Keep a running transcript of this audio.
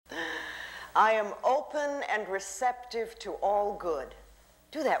I am open and receptive to all good.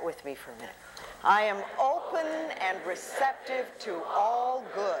 Do that with me for a minute. I am open and receptive to all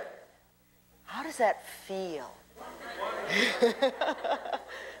good. How does that feel?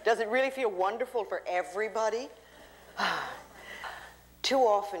 Does it really feel wonderful for everybody? Too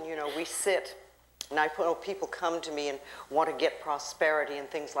often, you know, we sit, and people come to me and want to get prosperity and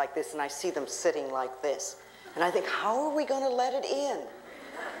things like this, and I see them sitting like this. And I think, how are we going to let it in?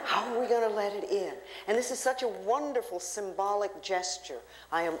 How are we going to let it in? And this is such a wonderful symbolic gesture.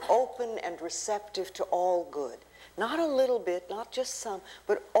 I am open and receptive to all good. Not a little bit, not just some,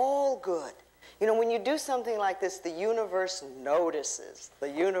 but all good. You know, when you do something like this, the universe notices. The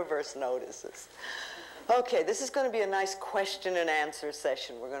universe notices. Okay, this is going to be a nice question and answer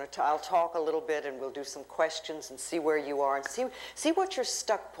session. I'll talk a little bit and we'll do some questions and see where you are and see what your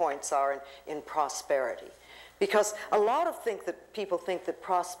stuck points are in prosperity. Because a lot of people think that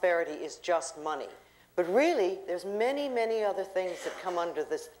prosperity is just money. But really, there's many, many other things that come under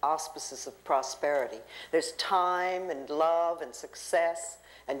this auspices of prosperity. There's time and love and success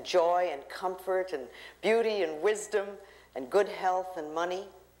and joy and comfort and beauty and wisdom and good health and money.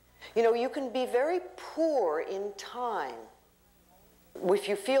 You know, you can be very poor in time. If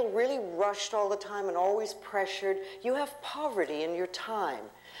you feel really rushed all the time and always pressured, you have poverty in your time.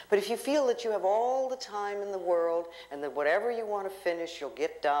 But if you feel that you have all the time in the world and that whatever you want to finish, you'll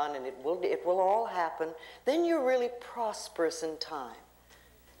get done and it will all happen, then you're really prosperous in time.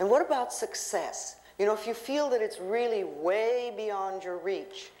 And what about success? You know, if you feel that it's really way beyond your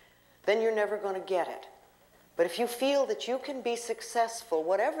reach, then you're never going to get it. But if you feel that you can be successful,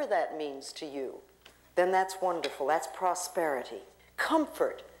 whatever that means to you, then that's wonderful. That's prosperity.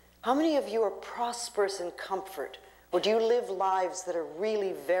 Comfort. How many of you are prosperous in comfort? Or do you live lives that are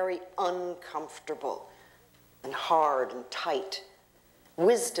really very uncomfortable and hard and tight?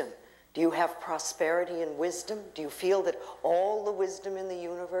 Wisdom. Do you have prosperity in wisdom? Do you feel that all the wisdom in the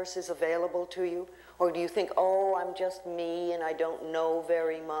universe is available to you? Or do you think, oh, I'm just me and I don't know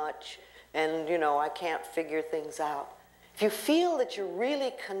very much and, you know, I can't figure things out? If you feel that you're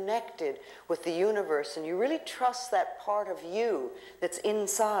really connected with the universe and you really trust that part of you that's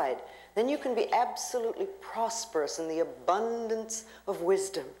inside, then you can be absolutely prosperous in the abundance of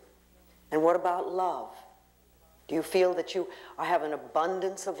wisdom. And what about love? Do you feel that you have an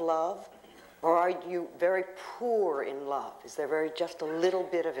abundance of love? Or are you very poor in love? Is there just a little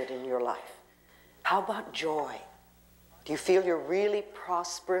bit of it in your life? How about joy? Do you feel you're really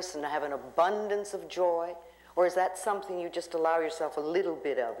prosperous and have an abundance of joy? Or is that something you just allow yourself a little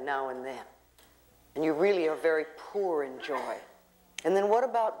bit of now and then? And you really are very poor in joy. And then what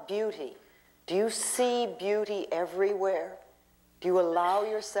about beauty? Do you see beauty everywhere? Do you allow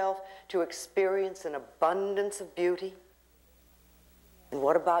yourself to experience an abundance of beauty? And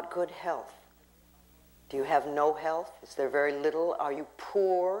what about good health? Do you have no health? Is there very little? Are you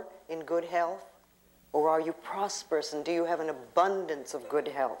poor in good health? Or are you prosperous and do you have an abundance of good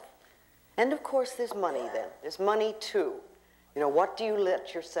health? And of course there's money then. There's money too. You know, what do you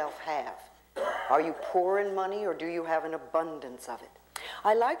let yourself have? Are you poor in money or do you have an abundance of it?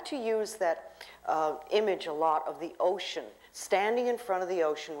 I like to use that image a lot of the ocean, standing in front of the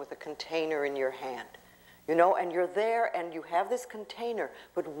ocean with a container in your hand. You know, and you're there and you have this container,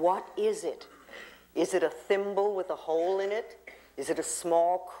 but what is it? Is it a thimble with a hole in it? Is it a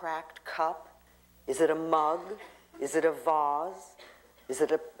small cracked cup? Is it a mug? Is it a vase? Is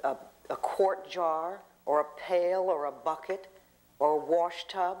it a quart jar or a pail or a bucket or a wash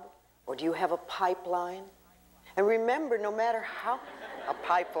tub? Or do you have a pipeline? And remember, no matter how... A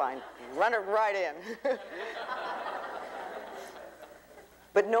pipeline. Run it right in.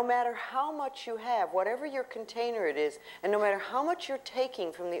 But no matter how much you have, whatever your container it is, and no matter how much you're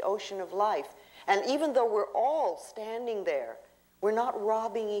taking from the ocean of life, and even though we're all standing there, we're not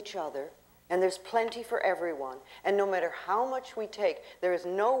robbing each other, and there's plenty for everyone, and no matter how much we take, there is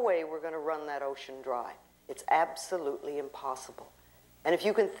no way we're going to run that ocean dry. It's absolutely impossible. And if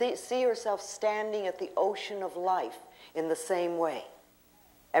you can see yourself standing at the ocean of life in the same way,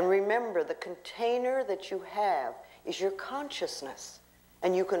 and remember, the container that you have is your consciousness,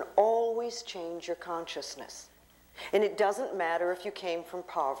 and you can always change your consciousness. And it doesn't matter if you came from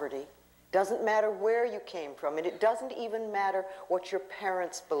poverty, doesn't matter where you came from, and it doesn't even matter what your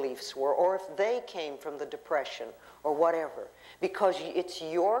parents' beliefs were, or if they came from the Depression, or whatever, because it's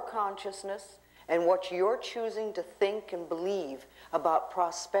your consciousness and what you're choosing to think and believe about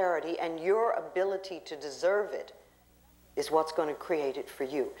prosperity and your ability to deserve it is what's going to create it for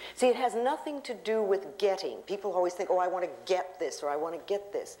you. See, it has nothing to do with getting. People always think, oh, I want to get this or I want to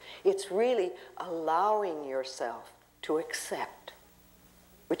get this. It's really allowing yourself to accept.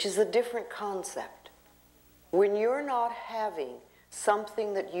 which is a different concept. When you're not having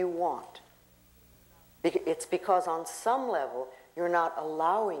something that you want, it's because on some level you're not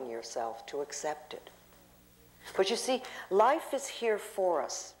allowing yourself to accept it. But you see, life is here for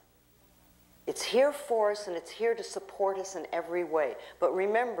us. It's here for us, and it's here to support us in every way. But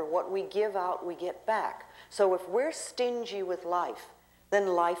remember, what we give out, we get back. So if we're stingy with life, then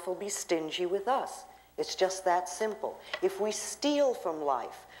life will be stingy with us. It's just that simple. If we steal from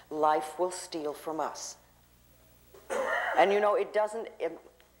life, life will steal from us. And you know,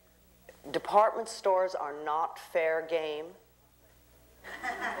 department stores are not fair game.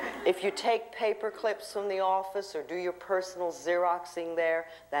 If you take paper clips from the office or do your personal Xeroxing there,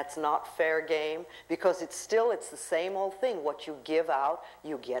 that's not fair game, because it's the same old thing. What you give out,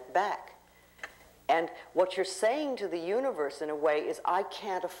 you get back. And what you're saying to the universe, in a way, is I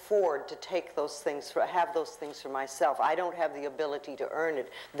can't afford to take those things, have those things for myself. I don't have the ability to earn it.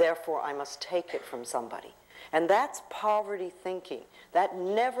 Therefore, I must take it from somebody. And that's poverty thinking. That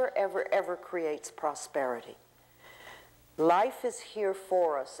never, ever, ever creates prosperity. Life is here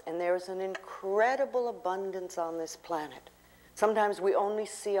for us, and there is an incredible abundance on this planet. Sometimes we only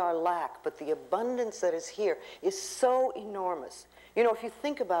see our lack, but the abundance that is here is so enormous. You know, if you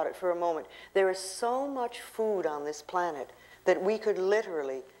think about it for a moment, there is so much food on this planet that we could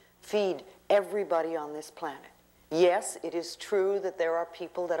literally feed everybody on this planet. Yes, it is true that there are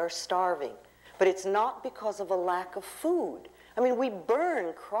people that are starving, but it's not because of a lack of food. I mean, we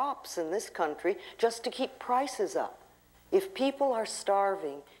burn crops in this country just to keep prices up. If people are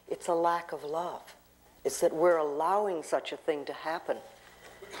starving, it's a lack of love. It's that we're allowing such a thing to happen.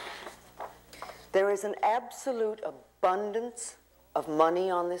 There is an absolute abundance of money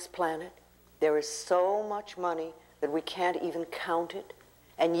on this planet. There is so much money that we can't even count it.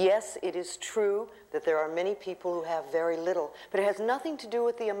 And yes, it is true that there are many people who have very little, but it has nothing to do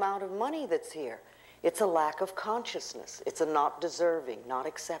with the amount of money that's here. It's a lack of consciousness. It's a not deserving, not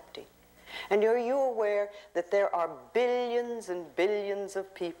accepting. And are you aware that there are billions and billions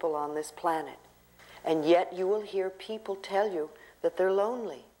of people on this planet, and yet you will hear people tell you that they're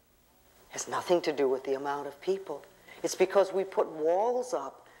lonely? It has nothing to do with the amount of people. It's because we put walls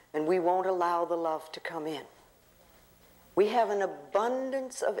up and we won't allow the love to come in. We have an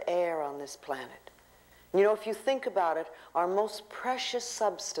abundance of air on this planet. You know, if you think about it, our most precious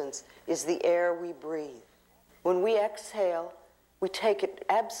substance is the air we breathe. When we exhale, we take it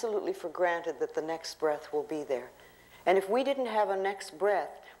absolutely for granted that the next breath will be there. And if we didn't have a next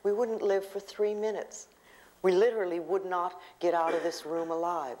breath, we wouldn't live for 3 minutes. We literally would not get out of this room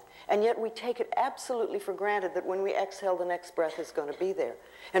alive. And yet we take it absolutely for granted that when we exhale, the next breath is going to be there.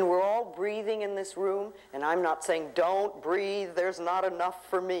 And we're all breathing in this room, and I'm not saying don't breathe, there's not enough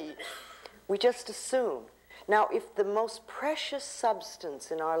for me. We just assume. Now, if the most precious substance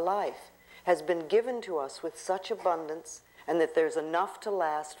in our life has been given to us with such abundance, and that there's enough to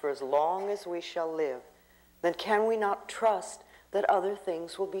last for as long as we shall live, then can we not trust that other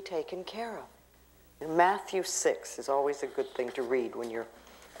things will be taken care of? And Matthew 6 is always a good thing to read when you're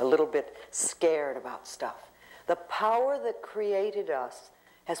a little bit scared about stuff. The power that created us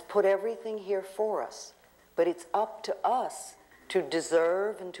has put everything here for us, but it's up to us to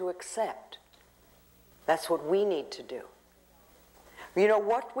deserve and to accept. That's what we need to do. You know,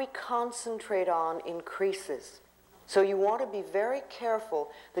 what we concentrate on increases. So you want to be very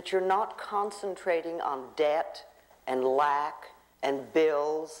careful that you're not concentrating on debt and lack and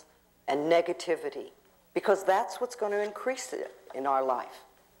bills and negativity, because that's what's going to increase it in our life.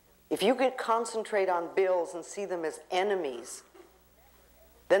 If you could concentrate on bills and see them as enemies,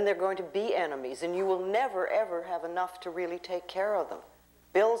 then they're going to be enemies, and you will never, ever have enough to really take care of them.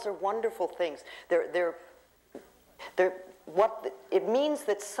 Bills are wonderful things. It means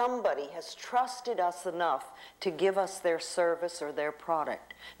that somebody has trusted us enough to give us their service or their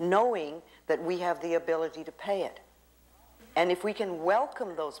product, knowing that we have the ability to pay it. And if we can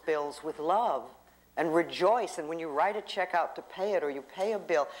welcome those bills with love and rejoice, and when you write a check out to pay it or you pay a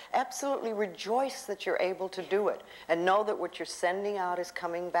bill, absolutely rejoice that you're able to do it and know that what you're sending out is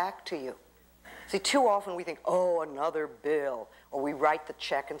coming back to you. See, too often we think, oh, another bill, or we write the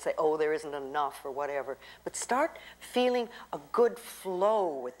check and say, oh, there isn't enough, or whatever. But start feeling a good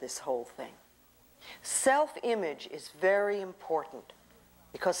flow with this whole thing. Self-image is very important,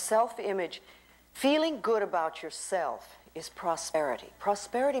 because self-image, feeling good about yourself, is prosperity.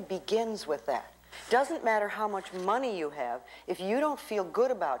 Prosperity begins with that. Doesn't matter how much money you have, if you don't feel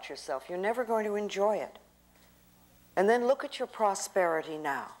good about yourself, you're never going to enjoy it. And then look at your prosperity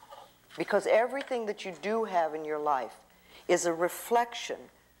now. Because everything that you do have in your life is a reflection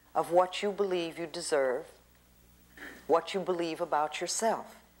of what you believe you deserve, what you believe about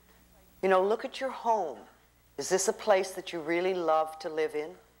yourself. You know, look at your home. Is this a place that you really love to live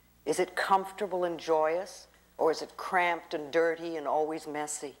in? Is it comfortable and joyous? Or is it cramped and dirty and always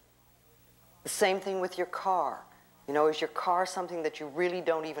messy? The same thing with your car. You know, is your car something that you really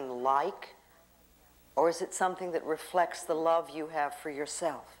don't even like? Or is it something that reflects the love you have for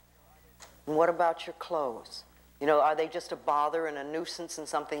yourself? And what about your clothes? You know, are they just a bother and a nuisance and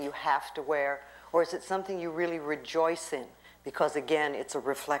something you have to wear? Or is it something you really rejoice in? Because again, it's a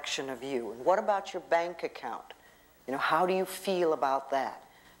reflection of you. And what about your bank account? You know, how do you feel about that?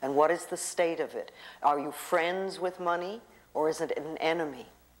 And what is the state of it? Are you friends with money, or is it an enemy?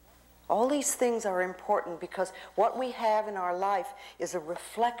 All these things are important because what we have in our life is a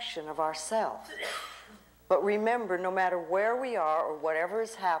reflection of ourselves. But remember, no matter where we are or whatever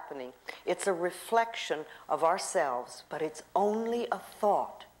is happening, it's a reflection of ourselves, but it's only a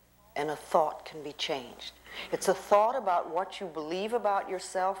thought, and a thought can be changed. It's a thought about what you believe about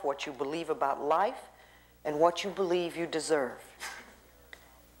yourself, what you believe about life, and what you believe you deserve.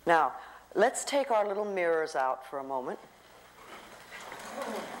 Now, let's take our little mirrors out for a moment.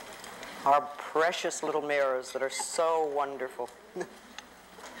 Our precious little mirrors that are so wonderful.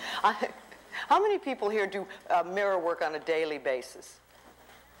 How many people here do mirror work on a daily basis?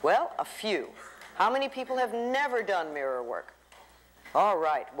 Well, a few. How many people have never done mirror work? All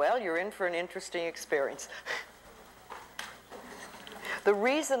right, well, you're in for an interesting experience. The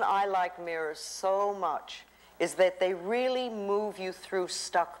reason I like mirrors so much is that they really move you through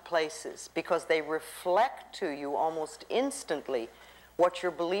stuck places because they reflect to you almost instantly what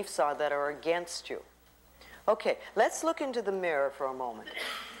your beliefs are that are against you. Okay, let's look into the mirror for a moment.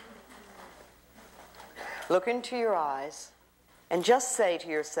 Look into your eyes and just say to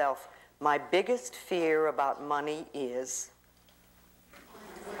yourself, my biggest fear about money is...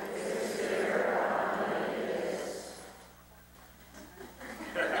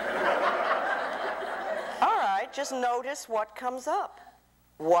 Just notice what comes up.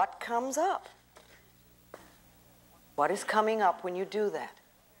 What comes up? What is coming up when you do that?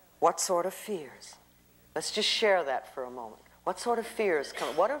 What sort of fears? Let's just share that for a moment. What sort of fears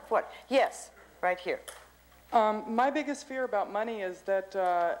come? What? Yes, right here. My biggest fear about money is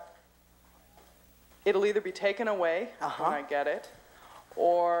that it'll either be taken away when I get it,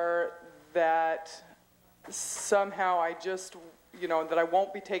 or that somehow I just, that I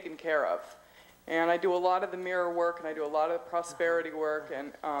won't be taken care of. And I do a lot of the mirror work, and I do a lot of the prosperity work.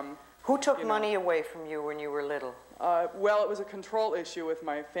 And who took money away from you when you were little? Well, it was a control issue with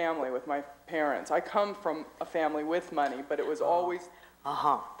my family, with my parents. I come from a family with money, but it was always,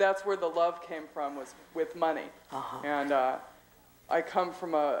 that's where the love came from, was with money. And I come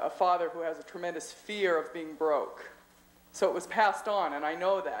from a father who has a tremendous fear of being broke. So it was passed on, and I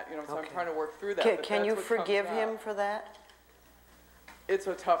know that, so I'm trying to work through that. Can you forgive him for that? It's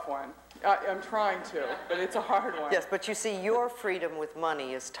a tough one. I'm trying to, but it's a hard one. Yes, but you see, your freedom with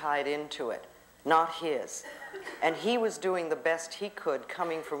money is tied into it, not his. And he was doing the best he could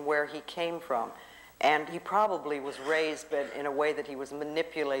coming from where he came from. And he probably was raised in a way that he was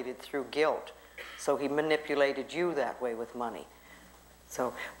manipulated through guilt. So he manipulated you that way with money.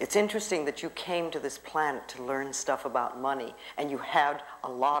 So it's interesting that you came to this planet to learn stuff about money, and you had a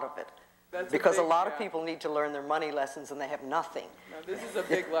lot of it. Because a lot of people need to learn their money lessons and they have nothing. No, this is a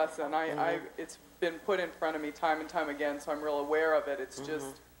big lesson. It's been put in front of me time and time again, so I'm real aware of it. It's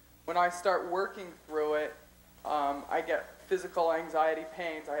just, when I start working through it, I get physical anxiety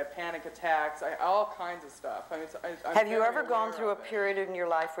pains, I have panic attacks, all kinds of stuff. Have you ever gone through a period in your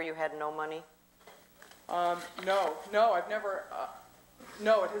life where you had no money? No, I've never,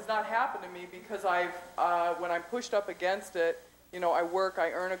 no, it has not happened to me because when I'm pushed up against it, I work,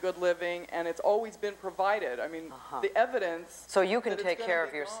 I earn a good living, and it's always been provided. I mean, the evidence... So you can take care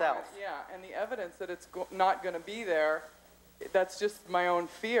of yourself. Yeah, and the evidence that it's not going to be there, that's just my own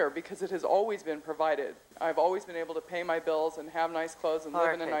fear, because it has always been provided. I've always been able to pay my bills and have nice clothes and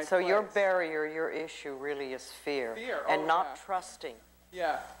live in a nice place. So your barrier, your issue really is fear. And not trusting.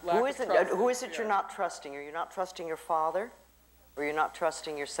 Yeah, Who is it you're not trusting? Are you not trusting your father, or you're not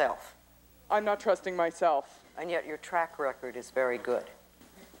trusting yourself? I'm not trusting myself. And yet your track record is very good.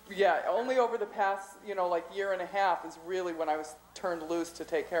 Yeah, only over the past, year and a half is really when I was turned loose to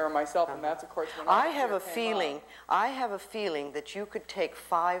take care of myself, and that's, of course, when I have a feeling that you could take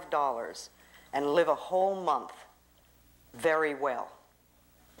 $5 and live a whole month very well.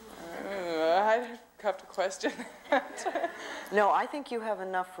 I have to question that. No, I think you have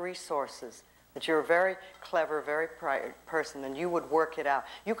enough resources. That you're a very clever, very bright person, and you would work it out.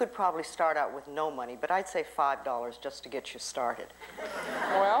 You could probably start out with no money, but I'd say $5 just to get you started.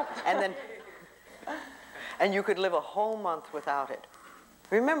 Well. And you could live a whole month without it.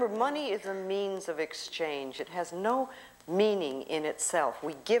 Remember, money is a means of exchange. It has no meaning in itself.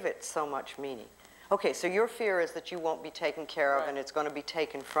 We give it so much meaning. Okay, so your fear is that you won't be taken care of and it's going to be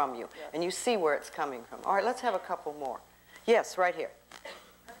taken from you. Yes. And you see where it's coming from. All right, let's have a couple more. Yes, right here. I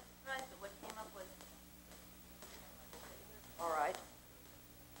was surprised that what came up was... All right.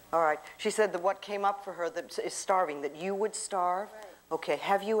 All right. She said that what came up for her that is starving, that you would starve. Right. Okay,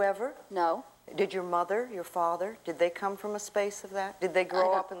 have you ever? No. Did your mother, your father, did they come from a space of that? Did they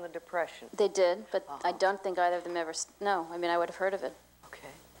grow up in the Depression? They did, but I don't think either of them ever... No, I mean, I would have heard of it. Okay.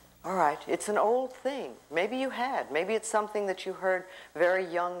 All right. It's an old thing. Maybe you had. Maybe it's something that you heard very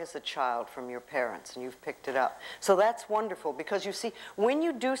young as a child from your parents, and you've picked it up. So that's wonderful, because you see, when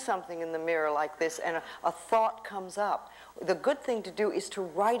you do something in the mirror like this and a thought comes up, the good thing to do is to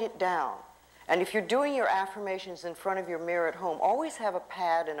write it down. And if you're doing your affirmations in front of your mirror at home, always have a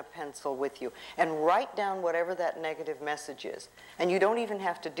pad and a pencil with you and write down whatever that negative message is. And you don't even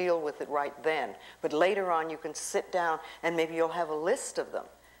have to deal with it right then. But later on, you can sit down and maybe you'll have a list of them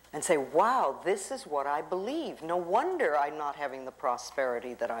and say, wow, this is what I believe. No wonder I'm not having the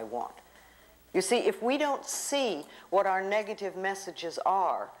prosperity that I want. You see, if we don't see what our negative messages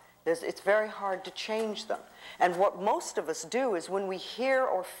are, it's very hard to change them. And what most of us do is when we hear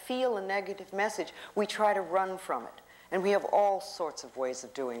or feel a negative message, we try to run from it. And we have all sorts of ways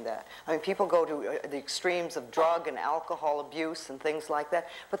of doing that. I mean, people go to the extremes of drug and alcohol abuse and things like that.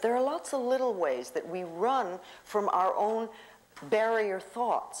 But there are lots of little ways that we run from our own barrier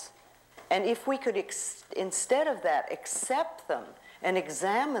thoughts. And if we could, instead of that, accept them and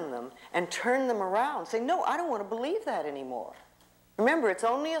examine them and turn them around, say, no, I don't want to believe that anymore. Remember, it's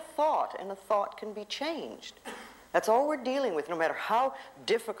only a thought, and a thought can be changed. That's all we're dealing with, no matter how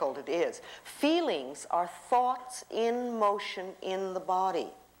difficult it is. Feelings are thoughts in motion in the body.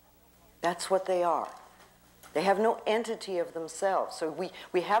 That's what they are. They have no entity of themselves. So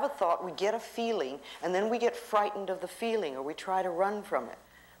we have a thought, we get a feeling, and then we get frightened of the feeling, or we try to run from it.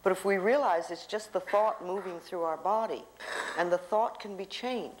 But if we realize it's just the thought moving through our body, and the thought can be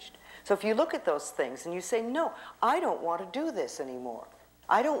changed. So if you look at those things and you say, no, I don't want to do this anymore.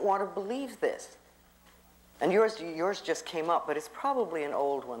 I don't want to believe this. And yours just came up, but it's probably an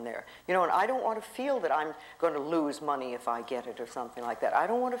old one there. You know, and I don't want to feel that I'm going to lose money if I get it or something like that. I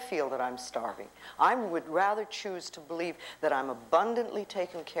don't want to feel that I'm starving. I would rather choose to believe that I'm abundantly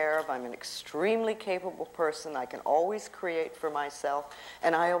taken care of. I'm an extremely capable person. I can always create for myself.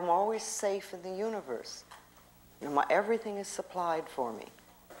 And I am always safe in the universe. You know, everything is supplied for me.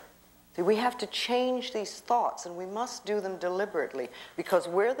 See, we have to change these thoughts, and we must do them deliberately, because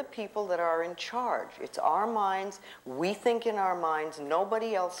we're the people that are in charge. It's our minds. We think in our minds.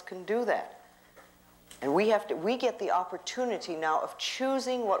 Nobody else can do that. And we get the opportunity now of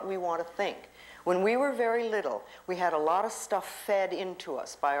choosing what we want to think. When we were very little, we had a lot of stuff fed into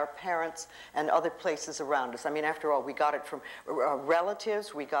us by our parents and other places around us. I mean, after all, we got it from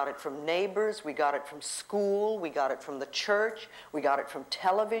relatives, we got it from neighbors, we got it from school, we got it from the church, we got it from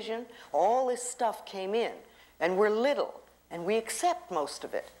television. All this stuff came in, and we're little, and we accept most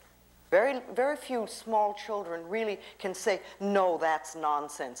of it. Very, very few small children really can say, no, that's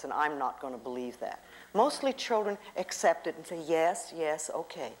nonsense, and I'm not going to believe that. Mostly children accept it and say, yes, yes,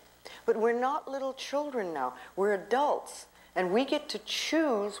 okay. But we're not little children now. We're adults, and we get to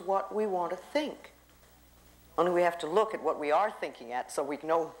choose what we want to think. Only we have to look at what we are thinking at so we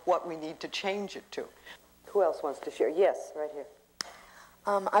know what we need to change it to. Who else wants to share? Yes, right here.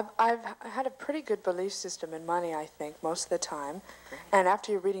 I've had a pretty good belief system in money, I think, most of the time. And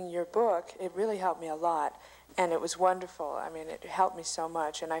after reading your book, it really helped me a lot. And it was wonderful. I mean, it helped me so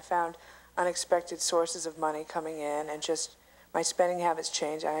much. And I found unexpected sources of money coming in, and just my spending habits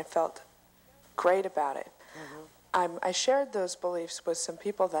changed, and I felt great about it. Mm-hmm. I shared those beliefs with some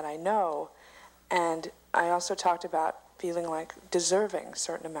people that I know, and I also talked about feeling like deserving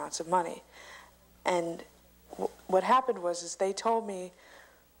certain amounts of money. And what happened was they told me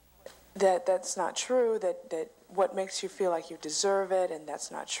that that's not true, that what makes you feel like you deserve it, and that's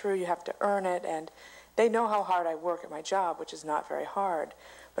not true, you have to earn it, and they know how hard I work at my job, which is not very hard.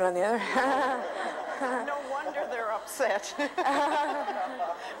 But on the other hand... No wonder they're upset.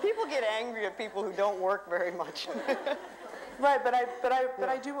 People get angry at people who don't work very much. Right, but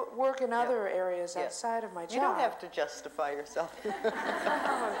I do work in other areas outside of my job. You don't have to justify yourself.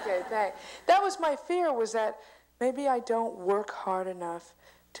 Okay, thanks. That was my fear, was that maybe I don't work hard enough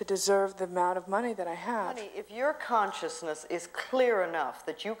to deserve the amount of money that I have. Honey, if your consciousness is clear enough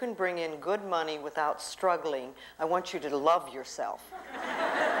that you can bring in good money without struggling, I want you to love yourself.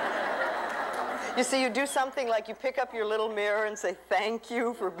 You see, you do something like you pick up your little mirror and say, thank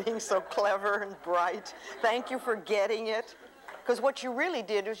you for being so clever and bright. Thank you for getting it. Because what you really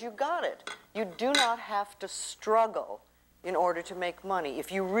did is you got it. You do not have to struggle in order to make money.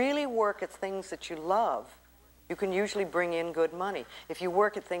 If you really work at things that you love, you can usually bring in good money. If you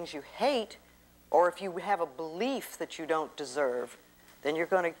work at things you hate, or if you have a belief that you don't deserve, then you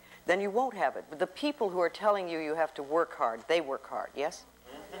won't have it. But the people who are telling you you have to work hard, they work hard, yes?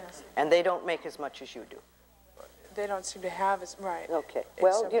 Yes. And they don't make as much as you do. They don't seem to have as, right. Okay.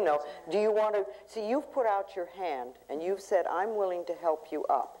 Well, you know, do you want to, see, you've put out your hand and you've said, I'm willing to help you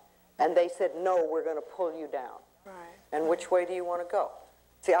up. And they said, no, we're going to pull you down. Right. And which way do you want to go?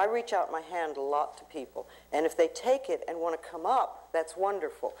 See, I reach out my hand a lot to people. And if they take it and want to come up, that's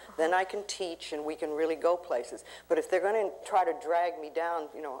wonderful. Then I can teach and we can really go places. But if they're going to try to drag me down,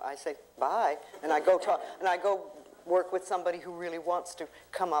 you know, I say, bye. And I go talk, and I go work with somebody who really wants to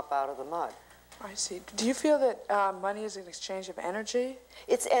come up out of the mud. I see. Do you feel that money is an exchange of energy?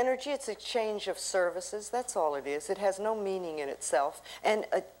 It's energy, it's exchange of services, that's all it is. It has no meaning in itself. And,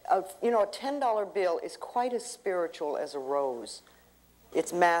 you know, a $10 bill is quite as spiritual as a rose.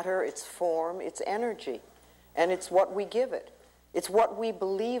 It's matter, it's form, it's energy. And it's what we give it. It's what we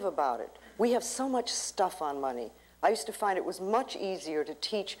believe about it. We have so much stuff on money. I used to find it was much easier to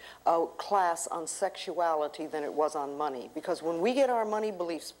teach a class on sexuality than it was on money. Because when we get our money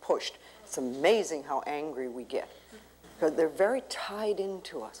beliefs pushed, it's amazing how angry we get. Because they're very tied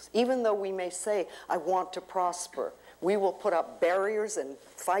into us. Even though we may say, I want to prosper, we will put up barriers and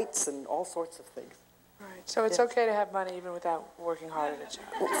fights and all sorts of things. Right. So it's okay to have money even without working hard at a job.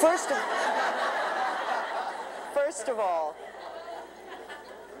 First of all,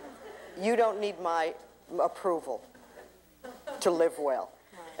 you don't need my approval to live well.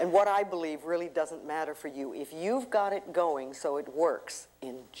 And what I believe really doesn't matter for you. If you've got it going so it works,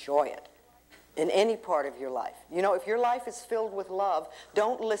 enjoy it in any part of your life. You know, if your life is filled with love,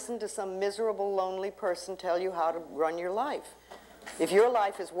 don't listen to some miserable, lonely person tell you how to run your life. If your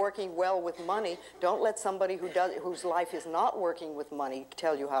life is working well with money, don't let somebody whose life is not working with money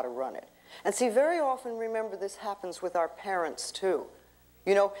tell you how to run it. And see, very often, remember, this happens with our parents too.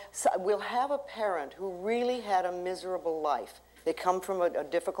 You know, so we'll have a parent who really had a miserable life. They come from a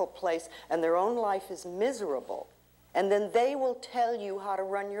difficult place, and their own life is miserable. And then they will tell you how to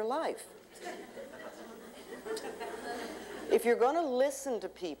run your life. If you're going to listen to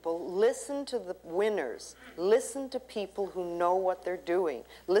people, listen to the winners. Listen to people who know what they're doing.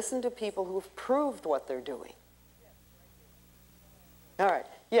 Listen to people who've proved what they're doing. All right.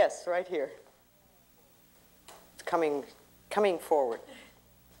 Yes, right here. It's coming forward.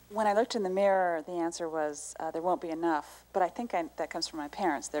 When I looked in the mirror, the answer was, there won't be enough. But I think that comes from my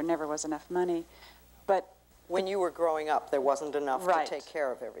parents. There never was enough money. But when you were growing up, there wasn't enough right. to take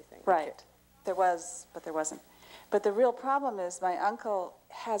care of everything. Right. Okay. There was, but there wasn't. But the real problem is my uncle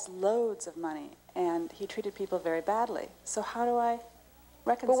has loads of money, and he treated people very badly. So how do I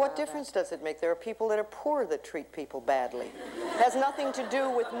reconcile But what difference does it make? There are people that are poor that treat people badly. It has nothing to do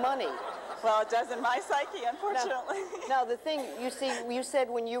with money. Well, it does in my psyche, unfortunately. Now, the thing, you see, you said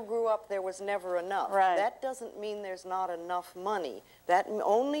when you grew up there was never enough. Right. That doesn't mean there's not enough money. That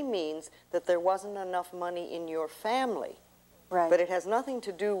only means that there wasn't enough money in your family. Right. But it has nothing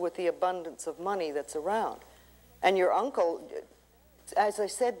to do with the abundance of money that's around. And your uncle, as I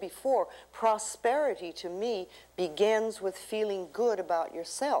said before, prosperity to me begins with feeling good about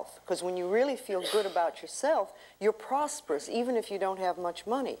yourself. Because when you really feel good about yourself, you're prosperous, even if you don't have much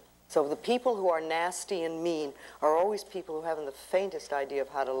money. So the people who are nasty and mean are always people who haven't the faintest idea of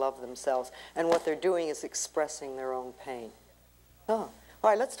how to love themselves. And what they're doing is expressing their own pain. Oh. All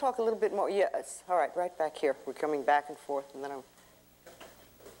right, let's talk a little bit more. Yes, all right, right back here. We're coming back and forth, and then I'm...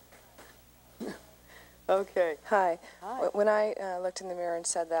 Okay. Hi. Hi. When I looked in the mirror and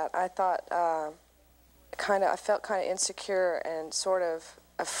said that, I thought I felt kind of insecure and sort of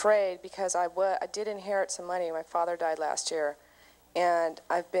afraid because I did inherit some money. My father died last year, and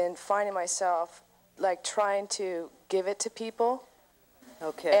I've been finding myself like trying to give it to people.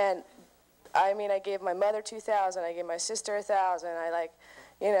 Okay. And I mean, I gave my mother $2,000. I gave my sister $1,000. I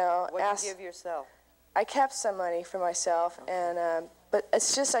What did you give yourself? I kept some money for myself, and but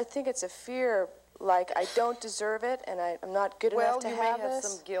it's just I think it's a fear. Like, I don't deserve it, and I'm not good enough to have this. Well, you may have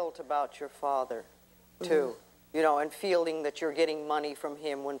some guilt about your father, too. You know, and feeling that you're getting money from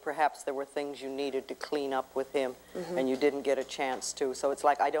him when perhaps there were things you needed to clean up with him, and you didn't get a chance to. So it's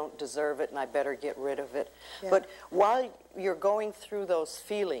like, I don't deserve it, and I better get rid of it. Yeah. But while you're going through those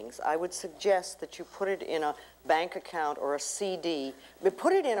feelings, I would suggest that you put it in a bank account or a CD. But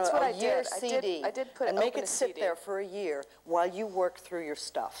put it in a year CD, I did and make open it a sit CD. there for a year while you work through your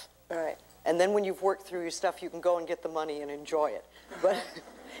stuff. All right. And then when you've worked through your stuff, you can go and get the money and enjoy it. But,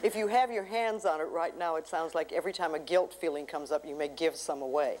 if you have your hands on it right now, it sounds like every time a guilt feeling comes up, you may give some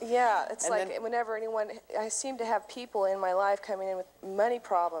away. Yeah, it's And like then, whenever anyone, I seem to have people in my life coming in with money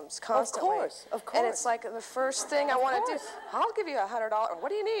problems constantly. Of course. And it's like the first thing I want to do, I'll give you $100. What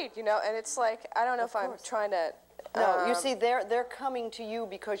do you need? You know, and it's like, I don't know if I'm trying to. No, you see, they're coming to you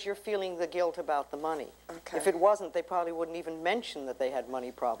because you're feeling the guilt about the money. Okay. If it wasn't, they probably wouldn't even mention that they had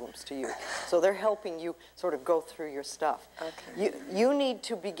money problems to you. So they're helping you sort of go through your stuff. Okay. You need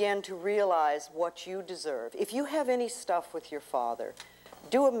to begin to realize what you deserve. If you have any stuff with your father,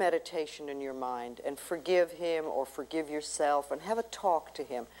 do a meditation in your mind and forgive him or forgive yourself and have a talk to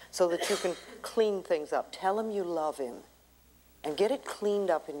him so that you can clean things up. Tell him you love him and get it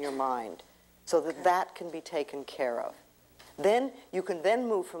cleaned up in your mind, so that that can be taken care of. Then you can then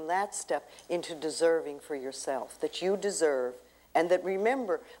move from that step into deserving for yourself, that you deserve, and that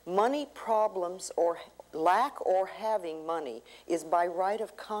remember, money problems or lack or having money is by right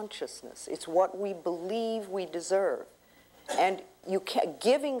of consciousness. It's what we believe we deserve. And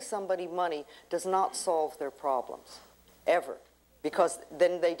giving somebody money does not solve their problems, ever. Because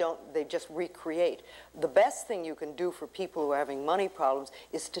then they just recreate. The best thing you can do for people who are having money problems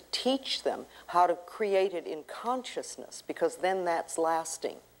is to teach them how to create it in consciousness, because then that's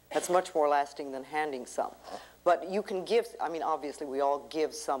lasting. That's much more lasting than handing some. But you can give, I mean, obviously we all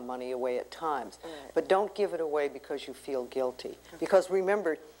give some money away at times, but don't give it away because you feel guilty. Because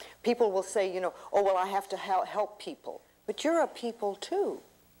remember, people will say, you know, oh, well, I have to help people. But you're a people too.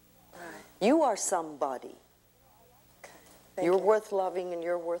 Right. You are somebody. You're worth loving and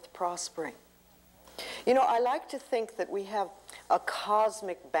you're worth prospering. You know, I like to think that we have a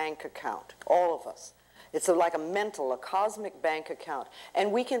cosmic bank account, all of us. It's like a cosmic bank account.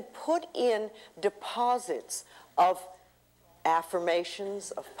 And we can put in deposits of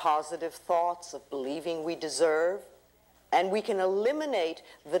affirmations, of positive thoughts, of believing we deserve. And we can eliminate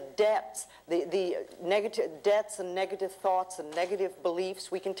the debts, the negative debts and negative thoughts and negative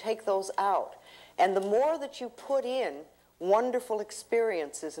beliefs. We can take those out. And the more that you put in wonderful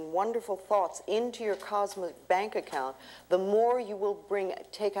experiences and wonderful thoughts into your cosmic bank account, the more you will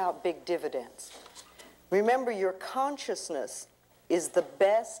take out big dividends. Remember, your consciousness is the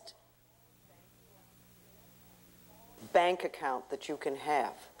best bank account that you can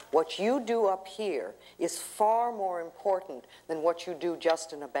have. What you do up here is far more important than what you do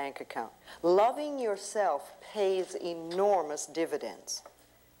just in a bank account. Loving yourself pays enormous dividends.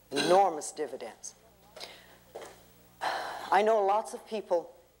 Enormous dividends. I know lots of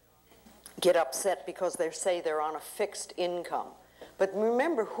people get upset because they say they're on a fixed income. But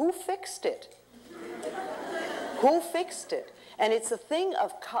remember, who fixed it? Who fixed it? And it's a thing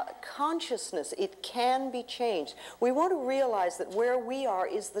of consciousness. It can be changed. We want to realize that where we are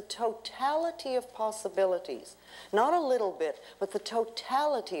is the totality of possibilities. Not a little bit, but the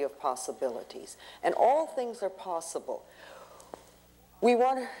totality of possibilities. And all things are possible. We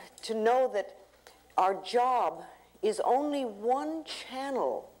want to know that our job is only one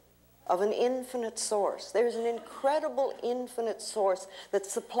channel of an infinite source. There's an incredible infinite source that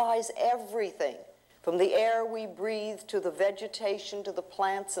supplies everything, from the air we breathe to the vegetation to the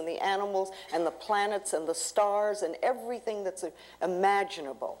plants and the animals and the planets and the stars and everything that's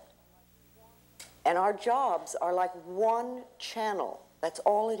imaginable. And our jobs are like one channel. That's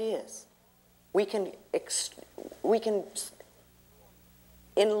all it is. We can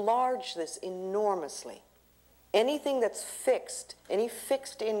enlarge this enormously. Anything that's fixed, any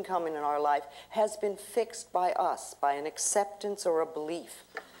fixed income in our life has been fixed by us, by an acceptance or a belief.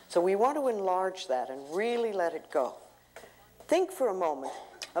 So we want to enlarge that and really let it go. Think for a moment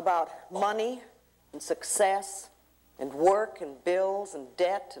about money and success and work and bills and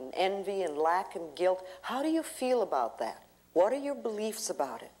debt and envy and lack and guilt. How do you feel about that? What are your beliefs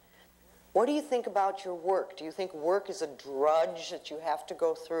about it? What do you think about your work? Do you think work is a drudge that you have to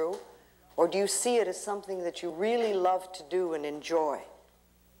go through? Or do you see it as something that you really love to do and enjoy?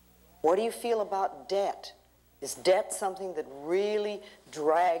 What do you feel about debt? Is debt something that really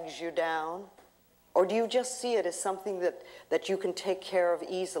drags you down? Or do you just see it as something that you can take care of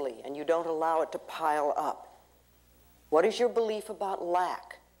easily and you don't allow it to pile up? What is your belief about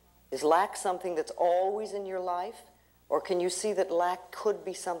lack? Is lack something that's always in your life? Or can you see that lack could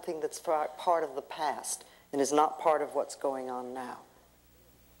be something that's part of the past and is not part of what's going on now?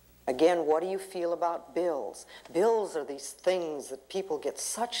 Again, what do you feel about bills? Bills are these things that people get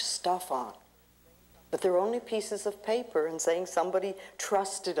such stuff on. But they're only pieces of paper and saying somebody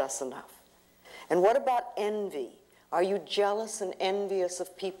trusted us enough. And what about envy? Are you jealous and envious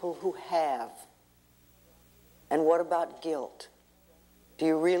of people who have? And what about guilt? Do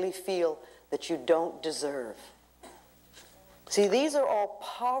you really feel that you don't deserve? See, these are all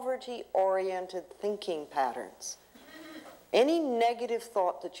poverty-oriented thinking patterns. Any negative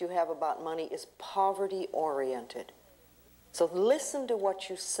thought that you have about money is poverty-oriented. So listen to what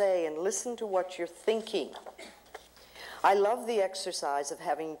you say and listen to what you're thinking. I love the exercise of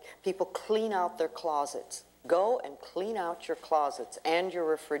having people clean out their closets. Go and clean out your closets and your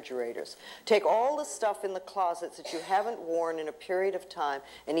refrigerators. Take all the stuff in the closets that you haven't worn in a period of time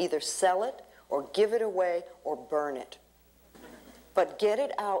and either sell it or give it away or burn it. But get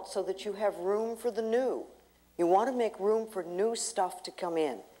it out so that you have room for the new. You want to make room for new stuff to come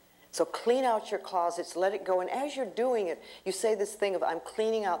in. So clean out your closets, let it go. And as you're doing it, you say this thing of, I'm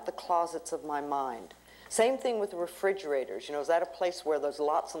cleaning out the closets of my mind. Same thing with refrigerators. You know, is that a place where there's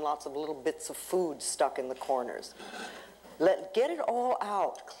lots and lots of little bits of food stuck in the corners? Get it all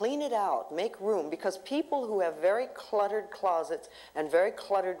out, clean it out, make room, because people who have very cluttered closets and very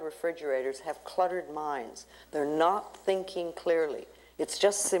cluttered refrigerators have cluttered minds. They're not thinking clearly. It's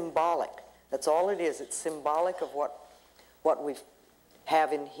just symbolic. That's all it is. It's symbolic of what we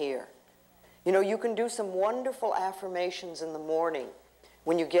have in here. You know, you can do some wonderful affirmations in the morning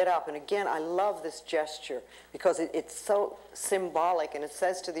when you get up. And again, I love this gesture because it's so symbolic, and it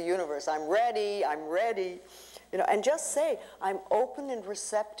says to the universe, I'm ready, I'm ready. You know, and just say, I'm open and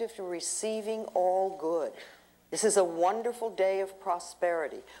receptive to receiving all good. This is a wonderful day of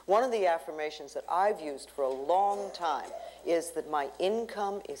prosperity. One of the affirmations that I've used for a long time is that my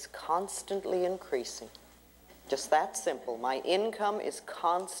income is constantly increasing. Just that simple. My income is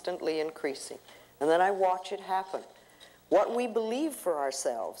constantly increasing. And then I watch it happen. What we believe for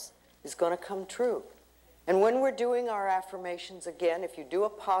ourselves is going to come true. And when we're doing our affirmations, again, if you do a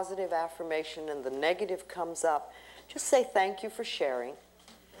positive affirmation and the negative comes up, just say thank you for sharing.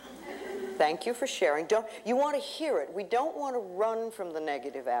 Thank you for sharing. You want to hear it. We don't want to run from the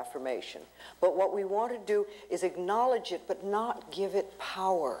negative affirmation. But what we want to do is acknowledge it, but not give it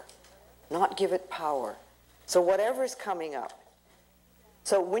power. Not give it power. So whatever's coming up.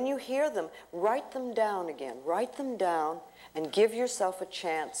 So when you hear them, write them down again. Write them down and give yourself a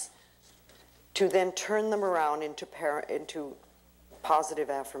chance to then turn them around into positive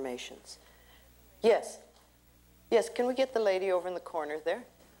affirmations. Yes. Yes, can we get the lady over in the corner there?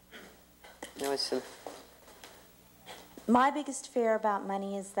 No, it's My biggest fear about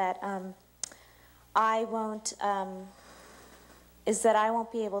money is that I won't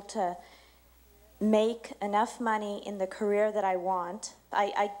be able to make enough money in the career that I want.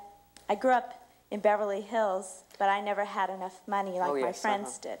 I grew up in Beverly Hills, but I never had enough money like my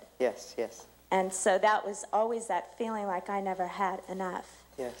friends did. Yes, yes. And so that was always that feeling like I never had enough.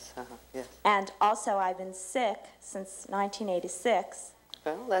 Yes, yes. And also I've been sick since 1986.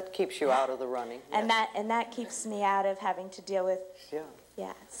 Well, that keeps you out of the running. Yes. And that keeps me out of having to deal with.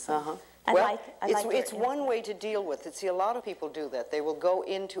 Yeah. So it's one way to deal with it. See, a lot of people do that. They will go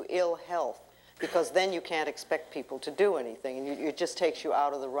into ill health because then you can't expect people to do anything, and it just takes you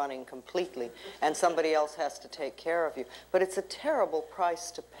out of the running completely, and somebody else has to take care of you. But it's a terrible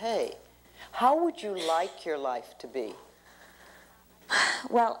price to pay. How would you like your life to be?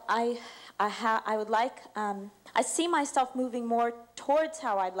 Well, I would like, I see myself moving more towards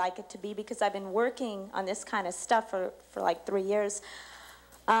how I'd like it to be because I've been working on this kind of stuff for like 3 years.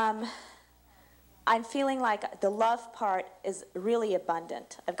 I'm feeling like the love part is really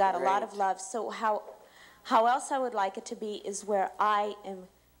abundant. I've got a lot of love. So how else I would like it to be is where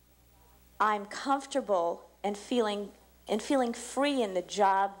I'm comfortable and feeling free in the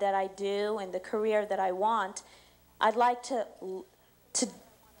job that I do and the career that I want. I'd like to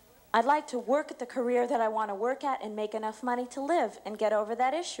work at the career that I want to work at and make enough money to live and get over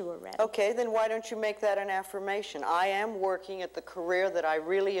that issue already. Okay, then why don't you make that an affirmation? I am working at the career that I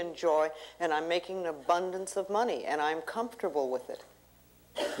really enjoy, and I'm making an abundance of money, and I'm comfortable with it.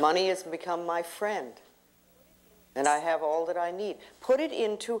 Money has become my friend, and I have all that I need. Put it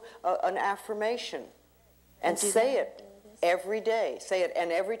into an affirmation and say it. Every day, say it,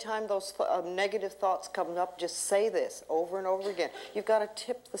 and every time those negative thoughts come up, just say this over and over again. You've got to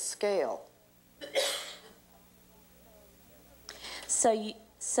tip the scale. So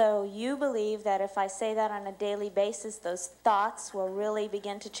you believe that if I say that on a daily basis, those thoughts will really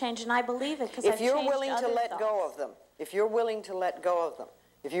begin to change, and I believe it because I've changed other thoughts. If you're willing to let go of them, if you're willing to let go of them,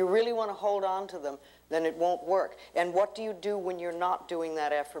 if you really want to hold on to them, then it won't work. And what do you do when you're not doing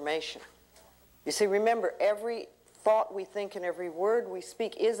that affirmation? You see, remember, every thought we think and every word we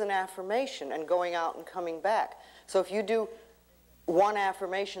speak is an affirmation and going out and coming back. So if you do one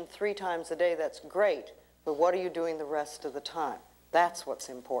affirmation 3 times a day, that's great. But what are you doing the rest of the time? That's what's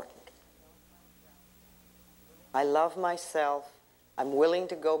important. I love myself. I'm willing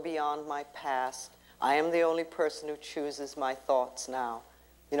to go beyond my past. I am the only person who chooses my thoughts now.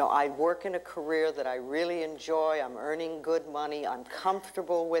 You know, I work in a career that I really enjoy. I'm earning good money. I'm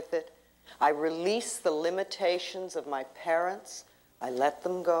comfortable with it. I release the limitations of my parents. I let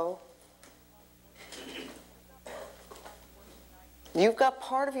them go. You've got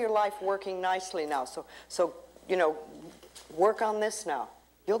part of your life working nicely now. So you know, work on this now.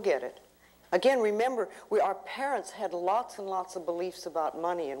 You'll get it. Again, remember, our parents had lots and lots of beliefs about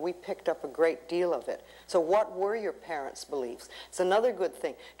money, and we picked up a great deal of it. So what were your parents' beliefs? It's another good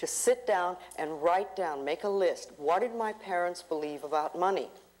thing to sit down and write down, make a list. What did my parents believe about money?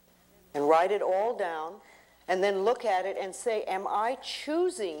 And write it all down, and then look at it and say, am I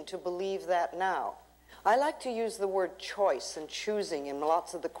choosing to believe that now? I like to use the word choice and choosing in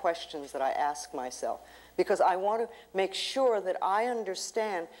lots of the questions that I ask myself, because I want to make sure that I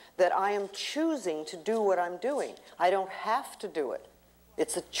understand that I am choosing to do what I'm doing. I don't have to do it.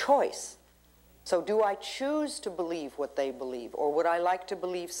 It's a choice. So do I choose to believe what they believe, or would I like to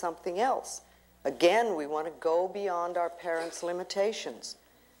believe something else? Again, we want to go beyond our parents' limitations.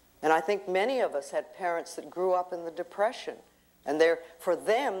 And I think many of us had parents that grew up in the Depression, and for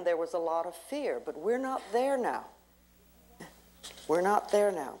them there was a lot of fear, but we're not there now. We're not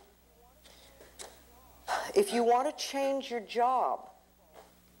there now. If you want to change your job,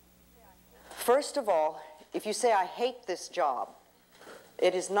 first of all, if you say, I hate this job,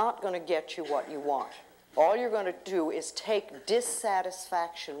 it is not going to get you what you want. All you're going to do is take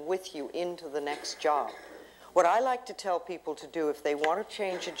dissatisfaction with you into the next job. What I like to tell people to do if they want to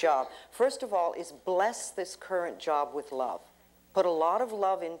change a job, first of all, is bless this current job with love. Put a lot of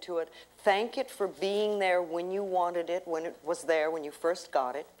love into it. Thank it for being there when you wanted it, when it was there, when you first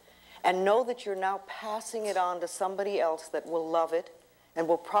got it. And know that you're now passing it on to somebody else that will love it and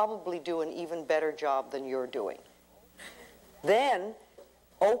will probably do an even better job than you're doing. Then,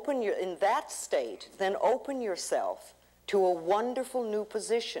 in that state, then open yourself to a wonderful new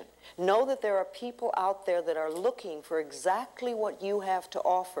position. Know that there are people out there that are looking for exactly what you have to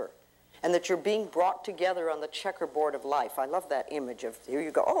offer, and that you're being brought together on the checkerboard of life. I love that image of, here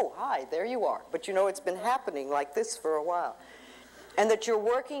you go, oh, hi, there you are. But you know, it's been happening like this for a while. And that you're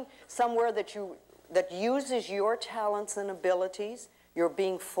working somewhere that uses your talents and abilities. You're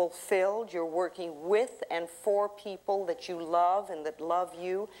being fulfilled. You're working with and for people that you love and that love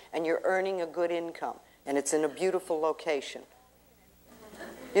you, and you're earning a good income. And it's in a beautiful location.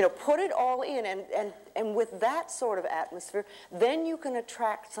 You know, put it all in, and with that sort of atmosphere, then you can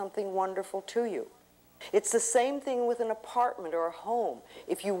attract something wonderful to you. It's the same thing with an apartment or a home.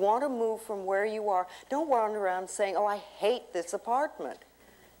 If you want to move from where you are, don't run around saying, oh, I hate this apartment.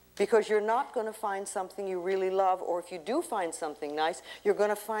 Because you're not going to find something you really love, or if you do find something nice, you're going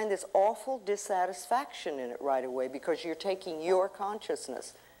to find this awful dissatisfaction in it right away because you're taking your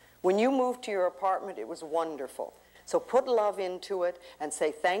consciousness. When you moved to your apartment, it was wonderful. So put love into it and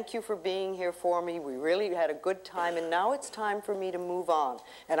say, thank you for being here for me. We really had a good time, and now it's time for me to move on.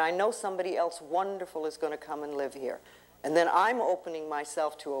 And I know somebody else wonderful is going to come and live here. And then I'm opening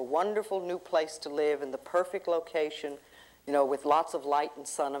myself to a wonderful new place to live in the perfect location, you know, with lots of light and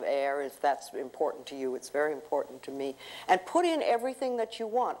sun and air. If that's important to you, it's very important to me. And put in everything that you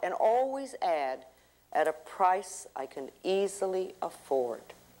want, and always add, at a price I can easily afford.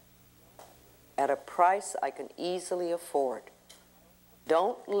 At a price I can easily afford.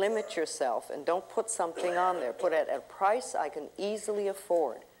 Don't limit yourself, and don't put something on there. Put it at a price I can easily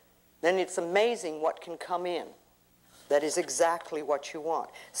afford. Then it's amazing what can come in. That is exactly what you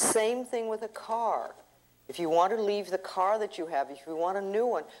want. Same thing with a car. If you want to leave the car that you have, if you want a new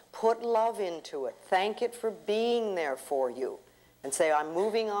one, put love into it. Thank it for being there for you. And say, I'm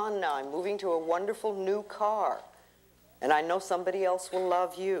moving on now. I'm moving to a wonderful new car. And I know somebody else will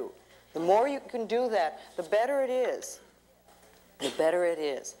love you. The more you can do that, the better it is. The better it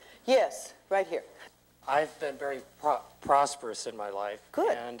is. Yes, right here. I've been very prosperous in my life.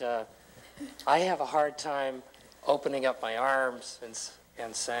 Good. And I have a hard time opening up my arms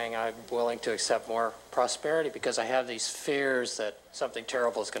and saying I'm willing to accept more prosperity because I have these fears that something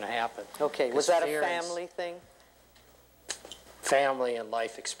terrible is going to happen. Okay, was that a family thing? Family and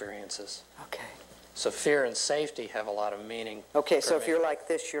life experiences. Okay. So fear and safety have a lot of meaning. Okay, so if you're like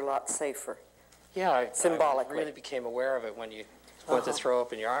this, you're a lot safer. Yeah, symbolically. I really became aware of it when you went to throw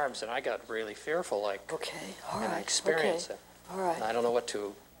open your arms, and I got really fearful, like, okay, all right, and I experienced it. All right. And I don't know what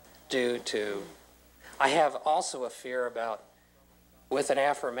to do to. I have also a fear about, with an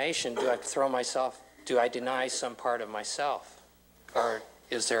affirmation, do I deny some part of myself? Or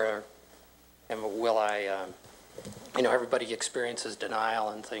is there and will I, you know, everybody experiences denial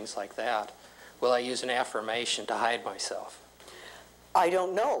and things like that. Will I use an affirmation to hide myself? I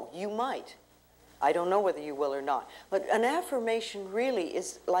don't know. You might. I don't know whether you will or not. But an affirmation really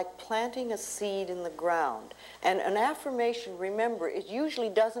is like planting a seed in the ground. And an affirmation, remember, it usually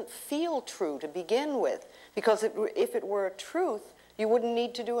doesn't feel true to begin with, because if it were a truth, you wouldn't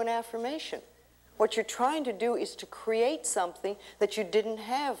need to do an affirmation. What you're trying to do is to create something that you didn't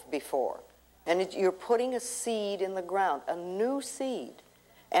have before. And you're putting a seed in the ground, a new seed.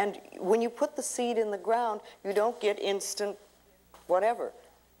 And when you put the seed in the ground, you don't get instant whatever.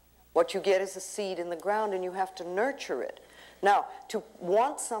 What you get is a seed in the ground, and you have to nurture it. Now, to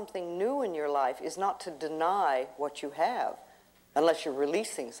want something new in your life is not to deny what you have, unless you're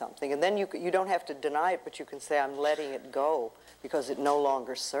releasing something. And then you don't have to deny it, but you can say, I'm letting it go because it no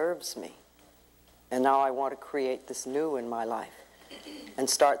longer serves me. And now I want to create this new in my life and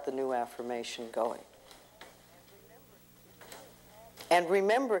start the new affirmation going. And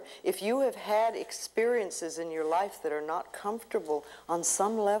remember, if you have had experiences in your life that are not comfortable, on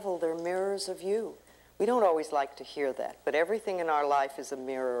some level they're mirrors of you. We don't always like to hear that, but everything in our life is a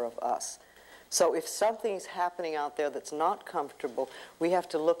mirror of us. So if something's happening out there that's not comfortable, we have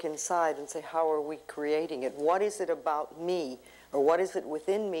to look inside and say, how are we creating it? What is it about me, or what is it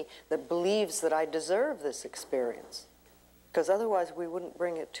within me that believes that I deserve this experience? Because otherwise we wouldn't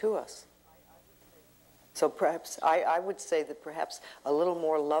bring it to us. So perhaps, I would say that perhaps a little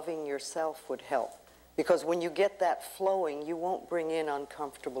more loving yourself would help. Because when you get that flowing, you won't bring in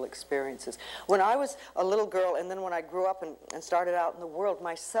uncomfortable experiences. When I was a little girl, and then when I grew up and started out in the world,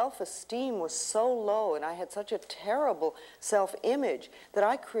 my self-esteem was so low, and I had such a terrible self-image that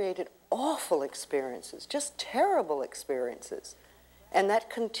I created awful experiences, just terrible experiences. And that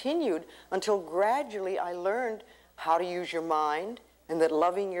continued until gradually I learned how to use your mind, and that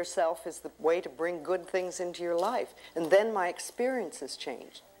loving yourself is the way to bring good things into your life. And then my experiences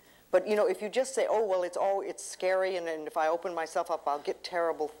changed. But you know, if you just say, oh, well, it's scary, and if I open myself up, I'll get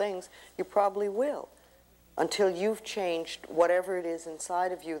terrible things, you probably will, until you've changed whatever it is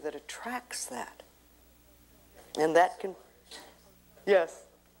inside of you that attracts that. And that can, yes.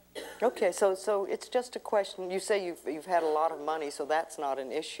 Okay, so it's just a question. You say you've had a lot of money, so that's not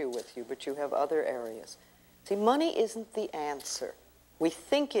an issue with you, but you have other areas. See, money isn't the answer. We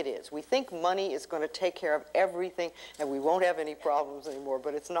think it is. We think money is going to take care of everything and we won't have any problems anymore,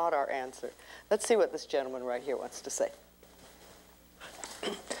 but it's not our answer. Let's see what this gentleman right here wants to say.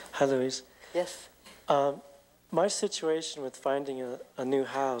 Hi, Louise. Yes. My situation with finding a new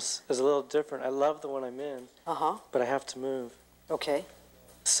house is a little different. I love the one I'm in, but I have to move. Okay.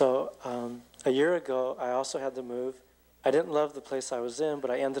 So a year ago, I also had to move. I didn't love the place I was in, but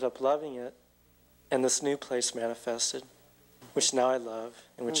I ended up loving it, and this new place manifested, which now I love,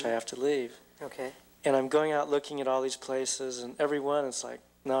 and which I have to leave. Okay. And I'm going out looking at all these places, and every one is like,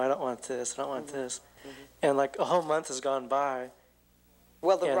 no, I don't want this, I don't want this. And like a whole month has gone by.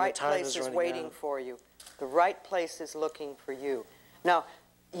 Well, the right place is waiting for you. The right place is looking for you. Now,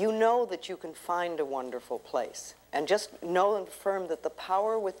 you know that you can find a wonderful place. And just know and affirm that the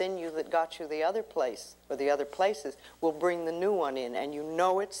power within you that got you the other place, or the other places, will bring the new one in. And you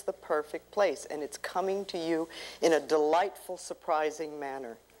know it's the perfect place. And it's coming to you in a delightful, surprising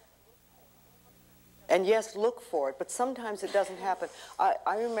manner. And yes, look for it, but sometimes it doesn't happen.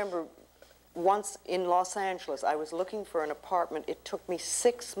 I remember once in Los Angeles, I was looking for an apartment. It took me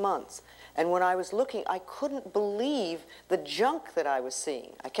 6 months. And when I was looking, I couldn't believe the junk that I was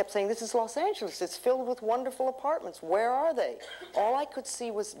seeing. I kept saying, this is Los Angeles. It's filled with wonderful apartments. Where are they? All I could see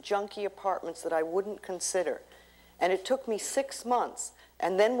was junky apartments that I wouldn't consider. And it took me 6 months.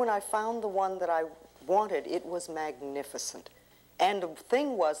 And then when I found the one that I wanted, it was magnificent. And the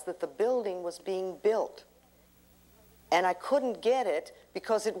thing was that the building was being built. And I couldn't get it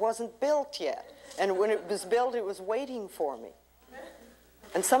because it wasn't built yet. And when it was built, it was waiting for me.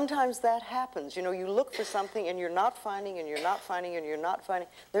 And sometimes that happens. You know, you look for something and you're not finding, and you're not finding, and you're not finding.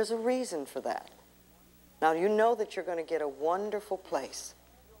 There's a reason for that. Now, you know that you're going to get a wonderful place.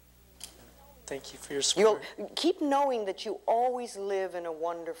 Thank you for your support. You'll keep knowing that you always live in a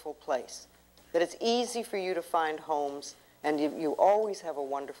wonderful place, that it's easy for you to find homes, and you always have a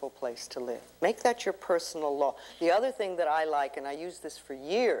wonderful place to live. Make that your personal law. The other thing that I like, and I used this for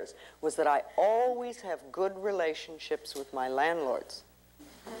years, was that I always have good relationships with my landlords.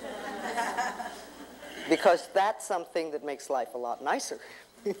 Because that's something that makes life a lot nicer.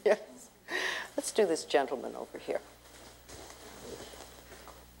 Yes. Let's do this gentleman over here.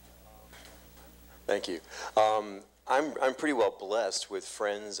 Thank you. I'm pretty well blessed with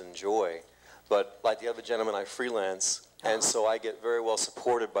friends and joy, but like the other gentleman, I freelance, and so I get very well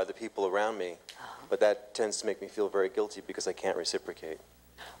supported by the people around me, but that tends to make me feel very guilty because I can't reciprocate.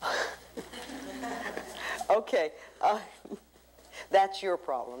 Okay. That's your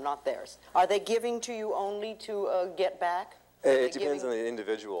problem, not theirs. Are they giving to you only to get back? It depends on the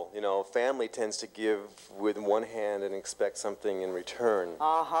individual. You know, family tends to give with one hand and expect something in return.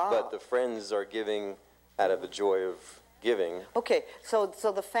 But the friends are giving out of the joy of giving. Okay, so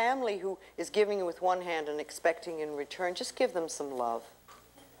the family who is giving with one hand and expecting in return, just give them some love.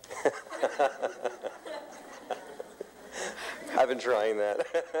 I've been trying that.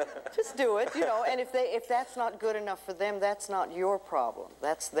 Just do it, you know, and if that's not good enough for them, that's not your problem.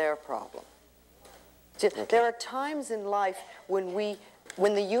 That's their problem. There are times in life when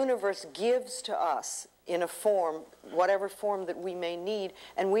the universe gives to us in a form, whatever form that we may need,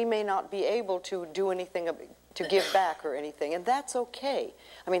 and we may not be able to do anything to give back or anything, and that's okay.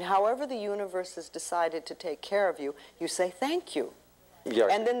 I mean, however the universe has decided to take care of you, you say thank you. Yeah.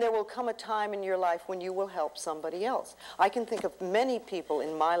 And then there will come a time in your life when you will help somebody else. I can think of many people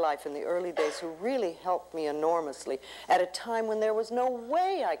in my life in the early days who really helped me enormously at a time when there was no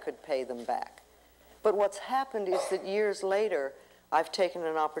way I could pay them back. But what's happened is that years later, I've taken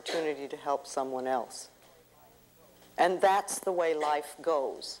an opportunity to help someone else. And that's the way life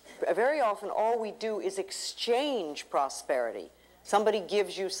goes. Very often, all we do is exchange prosperity. Somebody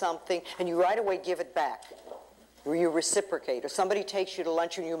gives you something, and you right away give it back. Or you reciprocate. Or somebody takes you to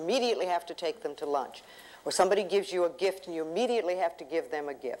lunch, and you immediately have to take them to lunch. Or somebody gives you a gift, and you immediately have to give them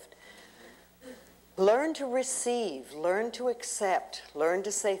a gift. Learn to receive, learn to accept, learn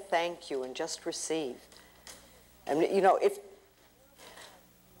to say thank you and just receive. And you know, if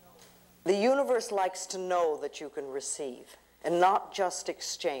the universe likes to know that you can receive and not just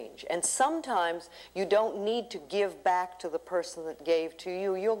exchange. And sometimes you don't need to give back to the person that gave to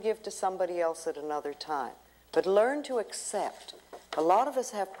you. You'll give to somebody else at another time. But learn to accept. A lot of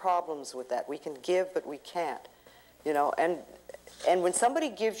us have problems with that. We can give, but we can't. You know, and when somebody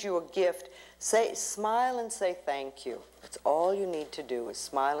gives you a gift, smile and say thank you. That's all you need to do is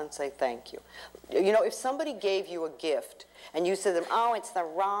smile and say thank you. You know, if somebody gave you a gift and you said to them, oh, it's the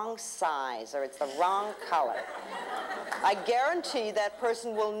wrong size or it's the wrong color, I guarantee that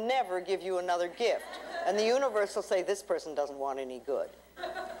person will never give you another gift. And the universe will say, this person doesn't want any good.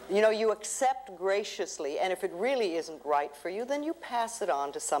 You know, you accept graciously, and if it really isn't right for you, then you pass it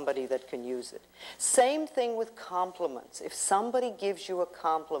on to somebody that can use it. Same thing with compliments. If somebody gives you a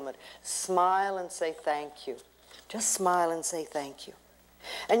compliment, smile and say thank you. Just smile and say thank you.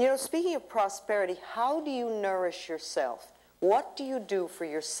 And you know, speaking of prosperity, how do you nourish yourself? What do you do for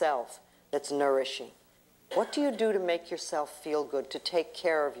yourself that's nourishing? What do you do to make yourself feel good, to take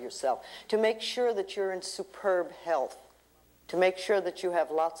care of yourself, to make sure that you're in superb health? To make sure that you have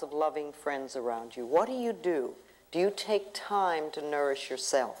lots of loving friends around you. What do you do? Do you take time to nourish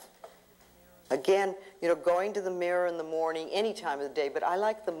yourself? Again, you know, going to the mirror in the morning, any time of the day, but I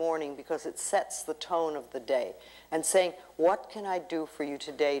like the morning because it sets the tone of the day. And saying, what can I do for you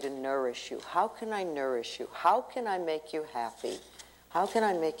today to nourish you? How can I nourish you? How can I make you happy? How can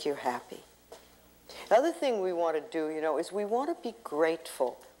I make you happy? The other thing we want to do, you know, is we want to be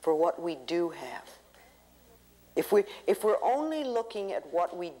grateful for what we do have. If we're only looking at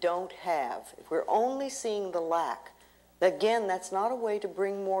what we don't have, if we're only seeing the lack, again, that's not a way to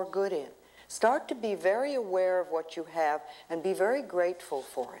bring more good in. Start to be very aware of what you have and be very grateful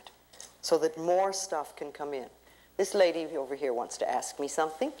for it so that more stuff can come in. This lady over here wants to ask me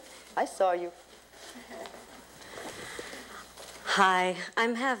something. I saw you. Hi,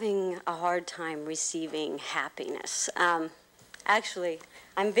 I'm having a hard time receiving happiness. Actually,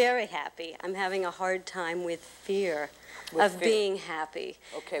 I'm very happy. I'm having a hard time with fear of being happy.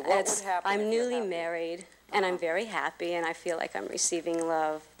 Okay, what would happen? I'm newly married, and I'm very happy, and I feel like I'm receiving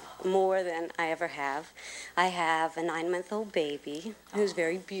love more than I ever have. I have a 9-month-old baby who's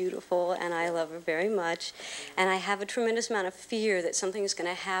very beautiful, and I love her very much. And I have a tremendous amount of fear that something's going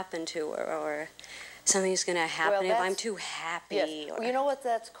to happen to her, or something's going to happen if I'm too happy. Yes. You know what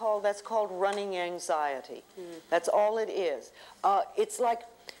that's called? That's called running anxiety. That's all it is. It's like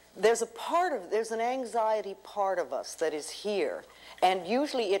there's an anxiety part of us that is here. And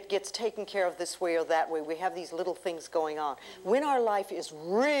usually it gets taken care of this way or that way. We have these little things going on. When our life is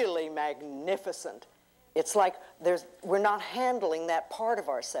really magnificent, it's like we're not handling that part of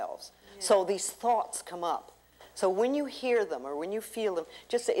ourselves. Yeah. So these thoughts come up. So when you hear them or when you feel them,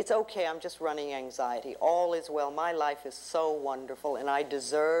 just say, it's okay, I'm just running anxiety. All is well. My life is so wonderful, and I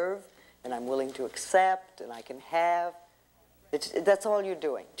deserve, and I'm willing to accept, and I can have. That's all you're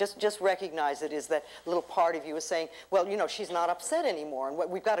doing. Just recognize it is that little part of you is saying, well, you know, she's not upset anymore,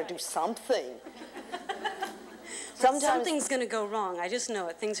 and we've got to do something. Something's going to go wrong. I just know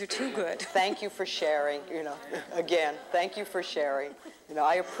it. Things are too good. Thank you for sharing, you know. Again, thank you for sharing. You know,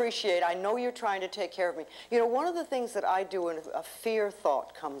 I know you're trying to take care of me. You know, one of the things that I do when a fear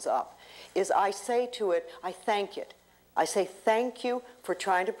thought comes up is I say to it, I thank it. I say, thank you for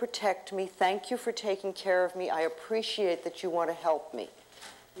trying to protect me. Thank you for taking care of me. I appreciate that you want to help me.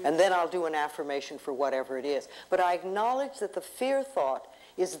 And then I'll do an affirmation for whatever it is. But I acknowledge that the fear thought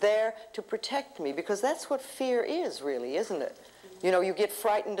is there to protect me, because that's what fear is, really, isn't it? You know, you get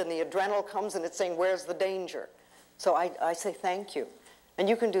frightened and the adrenaline comes and it's saying, where's the danger? So I say thank you. And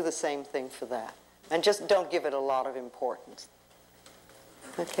you can do the same thing for that. And just don't give it a lot of importance.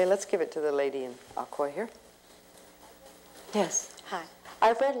 Okay, let's give it to the lady in aqua here. Yes. Hi.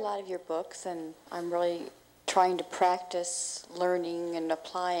 I've read a lot of your books, and I'm really trying to practice learning and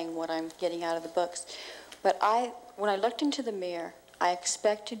applying what I'm getting out of the books. But when I looked into the mirror, I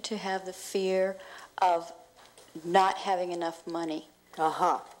expected to have the fear of not having enough money.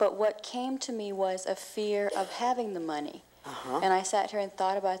 But what came to me was a fear of having the money. And I sat here and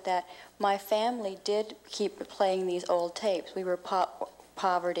thought about that. My family did keep playing these old tapes. We were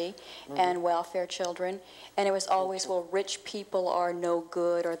poverty and welfare children, and it was always, well, rich people are no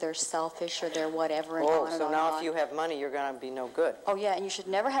good, or they're selfish, or they're whatever, and on and so on now and if you have money, you're going to be no good. Oh, yeah, and you should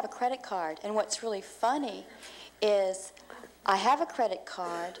never have a credit card. And what's really funny is I have a credit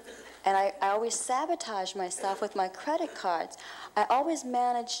card, and I always sabotage myself with my credit cards. I always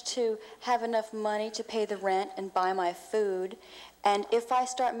manage to have enough money to pay the rent and buy my food. And if I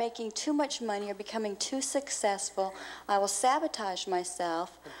start making too much money or becoming too successful, I will sabotage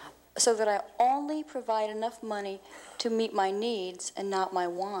myself so that I only provide enough money to meet my needs and not my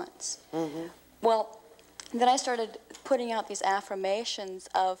wants. Well, then I started putting out these affirmations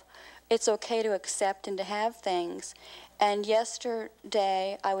of it's okay to accept and to have things. And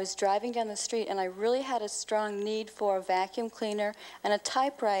yesterday, I was driving down the street, and I really had a strong need for a vacuum cleaner and a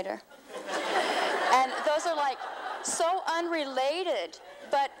typewriter. And those are like so unrelated,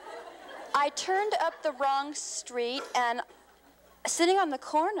 but I turned up the wrong street, and sitting on the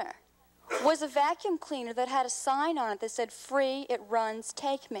corner was a vacuum cleaner that had a sign on it that said, "Free, it runs,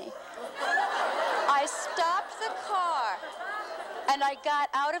 take me." I stopped the car, and I got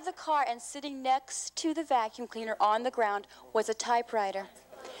out of the car, and sitting next to the vacuum cleaner on the ground was a typewriter.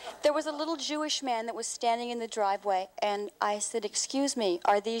 There was a little Jewish man that was standing in the driveway, and I said, "Excuse me,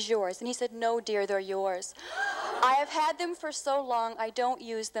 are these yours?" And he said, "No, dear, they're yours. I have had them for so long, I don't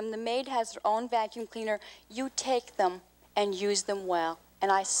use them. The maid has her own vacuum cleaner. You take them and use them well."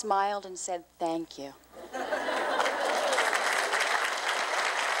 And I smiled and said, "Thank you."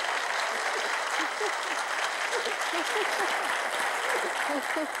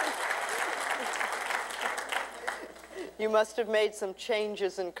 You must have made some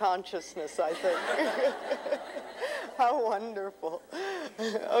changes in consciousness, I think. How wonderful.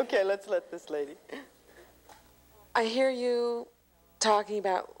 Okay, let's let this lady. I hear you talking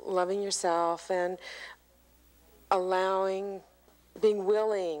about loving yourself and being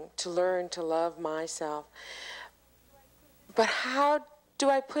willing to learn to love myself. But how do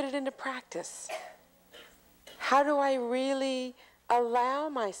I put it into practice? How do I really allow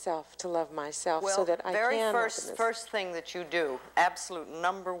myself to love myself so that I can? Well, first thing that you do, absolute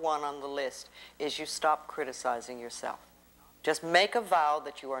number one on the list, is you stop criticizing yourself. Just make a vow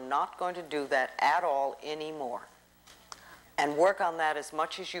that you are not going to do that at all anymore. And work on that as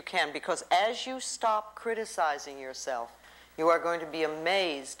much as you can, because as you stop criticizing yourself, you are going to be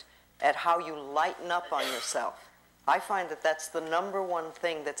amazed at how you lighten up on yourself. I find that that's the number one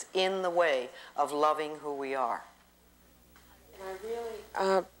thing that's in the way of loving who we are.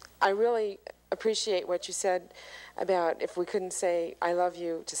 I really appreciate what you said about if we couldn't say "I love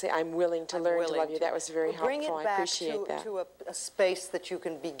you," to say "I'm willing to learn to love you." That was very helpful. Bring it back I appreciate that. to a space that you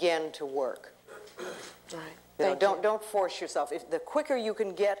can begin to work. Right. You know, don't force yourself. The quicker you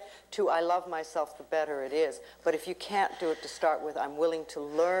can get to "I love myself," the better it is. But if you can't do it to start with, "I'm willing to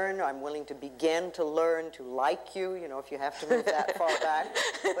learn," I'm willing to begin to learn to like you, you know, if you have to move that far back.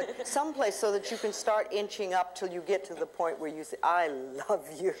 But someplace so that you can start inching up till you get to the point where you say, "I love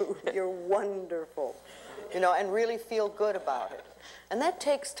you, you're wonderful," you know, and really feel good about it. And that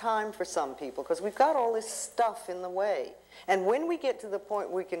takes time for some people, because we've got all this stuff in the way. And when we get to the point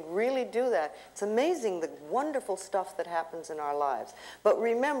where we can really do that, it's amazing the wonderful stuff that happens in our lives. But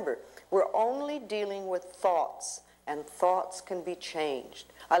remember, we're only dealing with thoughts, and thoughts can be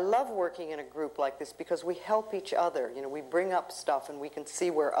changed. I love working in a group like this because we help each other. You know, we bring up stuff and we can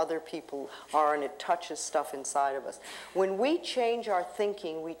see where other people are, and it touches stuff inside of us. When we change our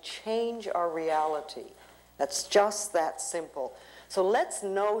thinking, we change our reality. That's just that simple. So let's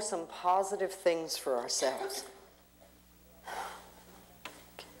know some positive things for ourselves.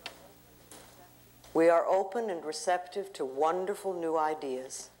 We are open and receptive to wonderful new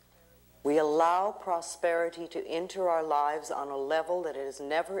ideas. We allow prosperity to enter our lives on a level that it has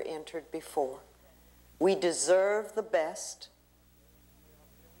never entered before. We deserve the best,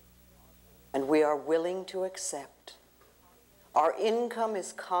 and we are willing to accept. Our income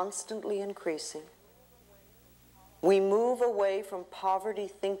is constantly increasing. We move away from poverty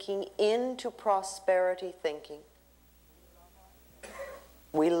thinking into prosperity thinking.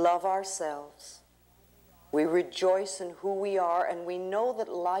 We love ourselves. We rejoice in who we are, and we know that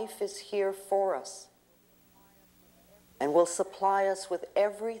life is here for us and will supply us with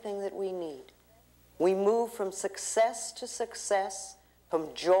everything that we need. We move from success to success,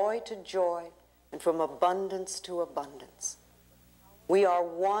 from joy to joy, and from abundance to abundance. We are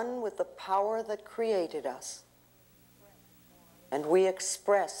one with the power that created us, and we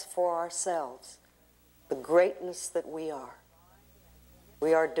express for ourselves the greatness that we are.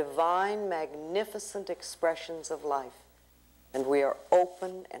 We are divine, magnificent expressions of life, and we are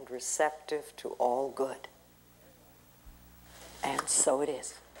open and receptive to all good. And so it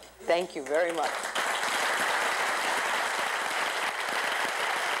is. Thank you very much.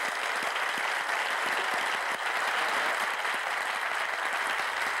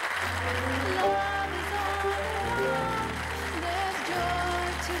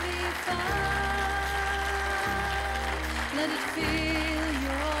 Let it fill your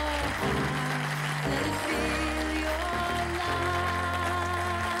heart. Let it fill your life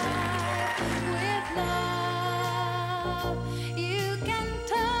with love. You can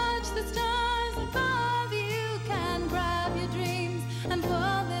touch the stars above. You can grab your dreams and pull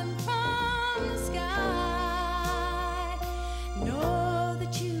them from the sky. Know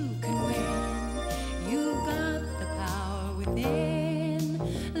that you can win. You've got the power within.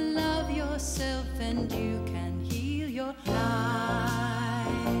 Love yourself and you can heal your life.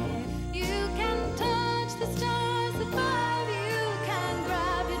 You can touch the stars above. You can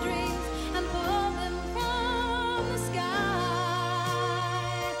grab your dreams and pull them from the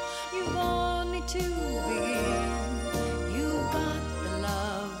sky. You've only to begin. You've got the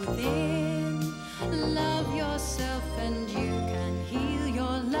love within. Love yourself and you can heal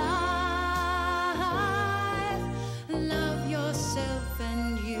your life. Love yourself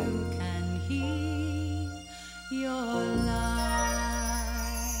and you can heal your life.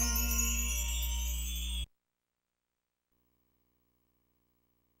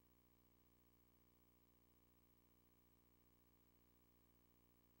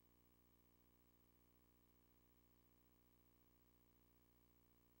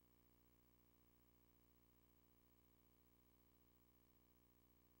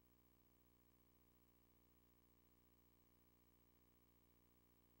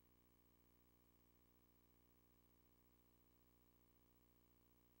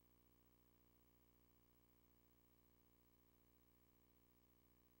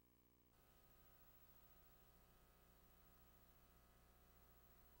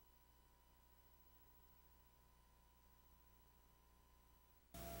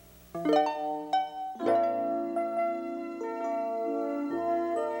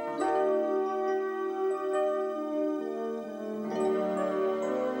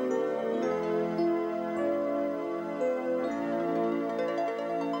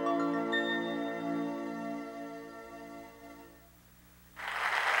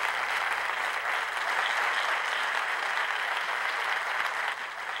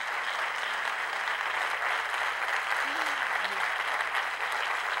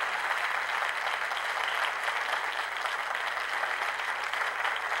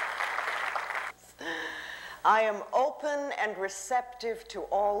 I am open and receptive to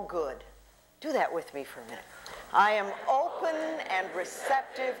all good. Do that with me for a minute. I am open and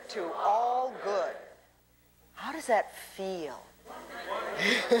receptive to all good. How does that feel?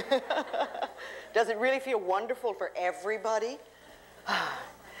 Does it really feel wonderful for everybody?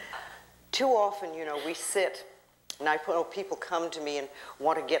 Too often, you know, we sit, and people come to me and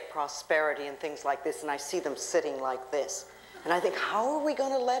want to get prosperity and things like this, and I see them sitting like this. And I think, how are we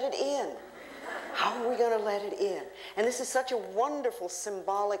going to let it in? How are we going to let it in? And this is such a wonderful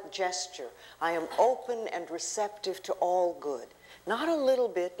symbolic gesture. I am open and receptive to all good. Not a little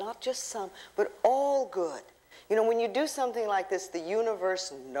bit, not just some, but all good. You know, when you do something like this, the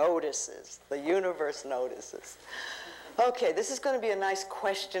universe notices. The universe notices. Okay, this is going to be a nice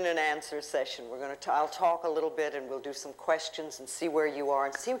question and answer session. I'll talk a little bit and we'll do some questions and see where you are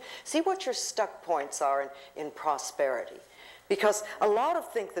and see what your stuck points are in prosperity. Because a lot of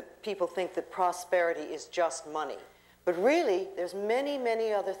people think that prosperity is just money. But really, there's many,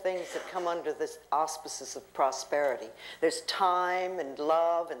 many other things that come under this auspices of prosperity. There's time and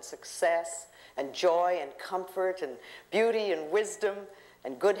love and success and joy and comfort and beauty and wisdom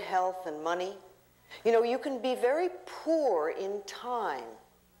and good health and money. You know, you can be very poor in time.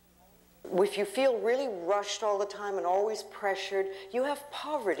 If you feel really rushed all the time and always pressured, you have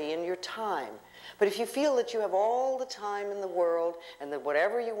poverty in your time. But if you feel that you have all the time in the world and that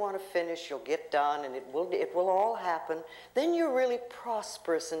whatever you want to finish, you'll get done and it will all happen, then you're really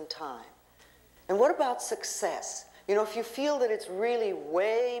prosperous in time. And what about success? You know, if you feel that it's really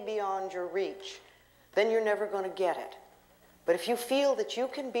way beyond your reach, then you're never going to get it. But if you feel that you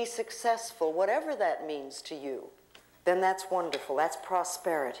can be successful, whatever that means to you, then that's wonderful. That's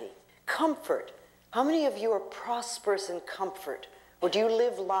prosperity. Comfort. How many of you are prosperous in comfort? Or do you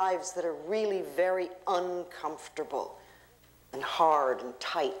live lives that are really very uncomfortable and hard and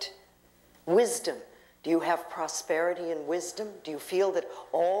tight? Wisdom. Do you have prosperity and wisdom? Do you feel that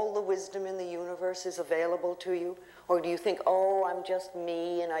all the wisdom in the universe is available to you? Or do you think, oh, I'm just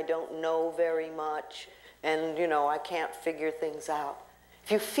me and I don't know very much and, you know, I can't figure things out?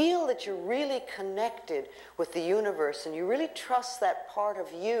 If you feel that you're really connected with the universe and you really trust that part of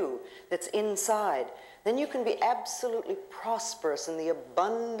you that's inside, then you can be absolutely prosperous in the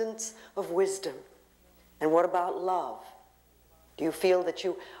abundance of wisdom. And what about love? Do you feel that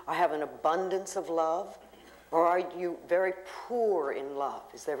you have an abundance of love? Or are you very poor in love?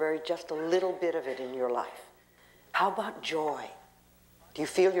 Is there just a little bit of it in your life? How about joy? Do you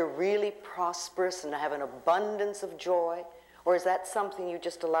feel you're really prosperous and have an abundance of joy? Or is that something you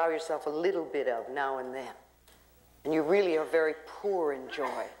just allow yourself a little bit of now and then? And you really are very poor in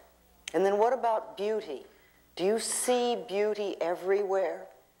joy. And then what about beauty? Do you see beauty everywhere?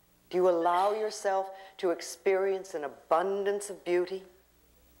 Do you allow yourself to experience an abundance of beauty?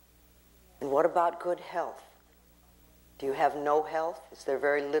 And what about good health? Do you have no health? Is there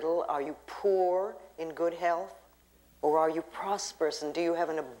very little? Are you poor in good health? Or are you prosperous and do you have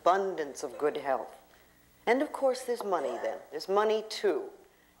an abundance of good health? And of course there's money then. There's money too.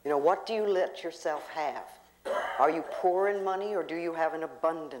 You know, what do you let yourself have? Are you poor in money or do you have an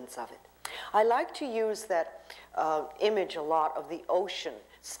abundance of it? I like to use that image a lot of the ocean,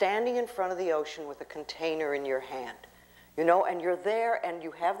 standing in front of the ocean with a container in your hand. You know, and you're there and you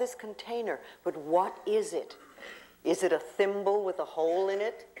have this container, but what is it? Is it a thimble with a hole in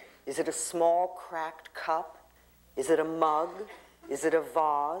it? Is it a small cracked cup? Is it a mug? Is it a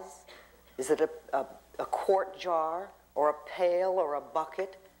vase? Is it a quart jar or a pail or a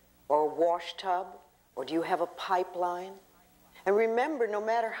bucket or a wash tub? Or do you have a pipeline? And remember, no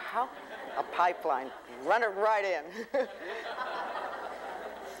matter how... A pipeline. Run it right in.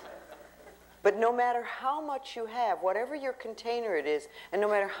 But no matter how much you have, whatever your container it is, and no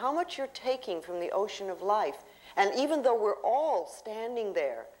matter how much you're taking from the ocean of life, and even though we're all standing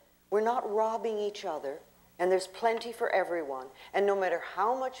there, we're not robbing each other, and there's plenty for everyone, and no matter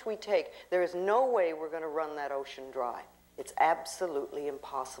how much we take, there is no way we're going to run that ocean dry. It's absolutely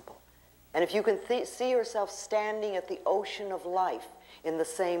impossible. And if you can see yourself standing at the ocean of life in the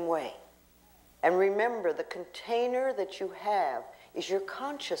same way, and remember, the container that you have is your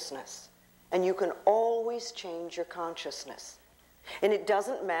consciousness, and you can always change your consciousness. And it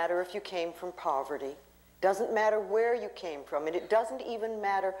doesn't matter if you came from poverty, doesn't matter where you came from, and it doesn't even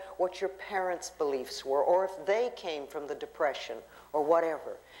matter what your parents' beliefs were, or if they came from the Depression, or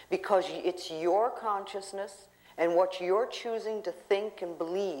whatever, because it's your consciousness and what you're choosing to think and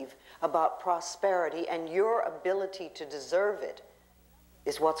believe about prosperity and your ability to deserve it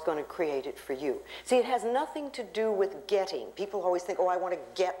is what's going to create it for you. See, it has nothing to do with getting. People always think, oh, I want to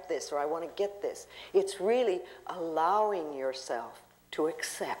get this or I want to get this. It's really allowing yourself to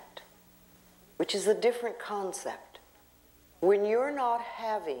accept, which is a different concept. When you're not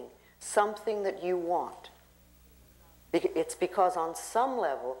having something that you want, it's because on some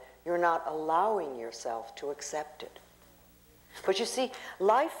level you're not allowing yourself to accept it. But you see,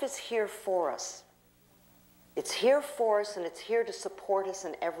 life is here for us. It's here for us and it's here to support us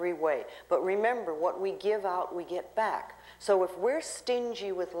in every way. But remember, what we give out, we get back. So if we're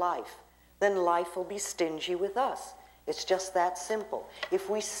stingy with life, then life will be stingy with us. It's just that simple. If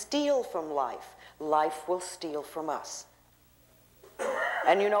we steal from life, life will steal from us.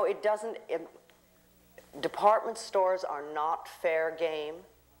 And you know, department stores are not fair game.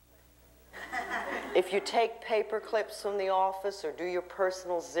 If you take paper clips from the office or do your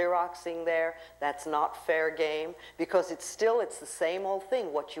personal Xeroxing there, that's not fair game, because it's the same old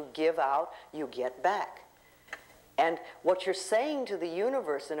thing. What you give out, you get back. And what you're saying to the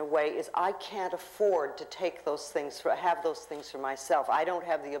universe in a way is, I can't afford to take those things, have those things for myself. I don't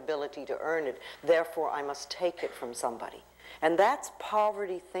have the ability to earn it, therefore I must take it from somebody. And that's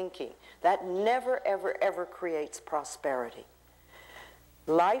poverty thinking. That never, ever, ever creates prosperity.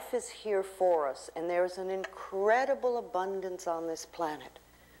 Life is here for us, and there's an incredible abundance on this planet.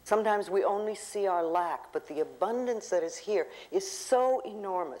 Sometimes we only see our lack, but the abundance that is here is so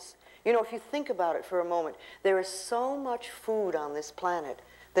enormous. You know, if you think about it for a moment, there is so much food on this planet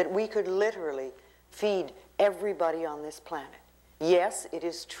that we could literally feed everybody on this planet. Yes, it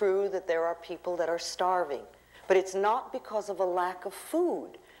is true that there are people that are starving, but it's not because of a lack of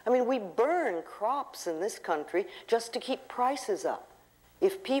food. I mean, we burn crops in this country just to keep prices up.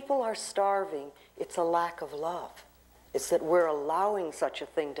 If people are starving, it's a lack of love. It's that we're allowing such a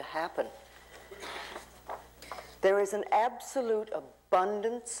thing to happen. There is an absolute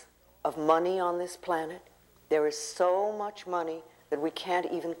abundance of money on this planet. There is so much money that we can't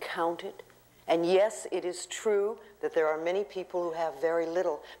even count it. And yes, it is true that there are many people who have very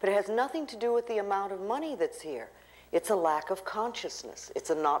little, but it has nothing to do with the amount of money that's here. It's a lack of consciousness.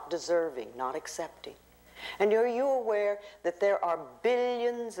 It's a not deserving, not accepting. And are you aware that there are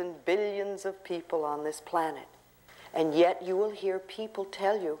billions and billions of people on this planet? And yet you will hear people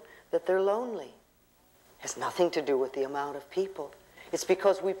tell you that they're lonely. It has nothing to do with the amount of people. It's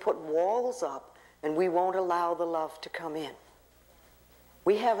because we put walls up and we won't allow the love to come in.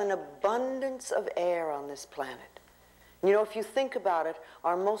 We have an abundance of air on this planet. You know, if you think about it,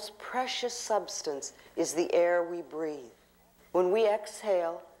 our most precious substance is the air we breathe. When we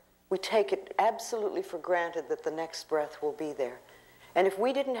exhale, we take it absolutely for granted that the next breath will be there. And if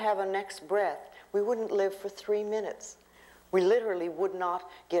we didn't have a next breath, we wouldn't live for 3 minutes. We literally would not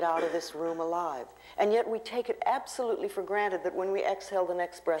get out of this room alive. And yet we take it absolutely for granted that when we exhale, the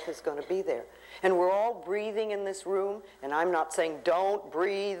next breath is going to be there. And we're all breathing in this room, and I'm not saying don't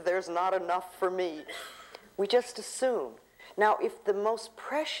breathe, there's not enough for me. We just assume. Now, if the most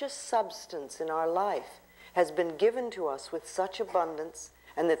precious substance in our life has been given to us with such abundance,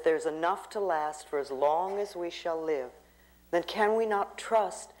 and that there's enough to last for as long as we shall live, then can we not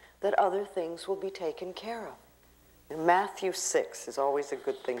trust that other things will be taken care of? And Matthew 6 is always a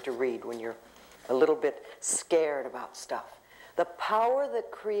good thing to read when you're a little bit scared about stuff. The power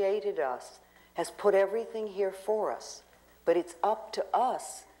that created us has put everything here for us, but it's up to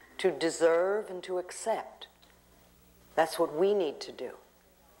us to deserve and to accept. That's what we need to do.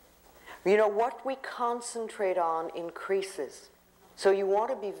 You know, what we concentrate on increases. So you want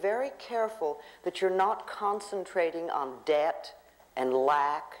to be very careful that you're not concentrating on debt and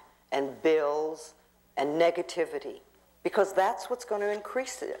lack and bills and negativity, because that's what's going to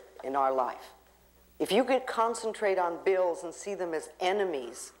increase it in our life. If you could concentrate on bills and see them as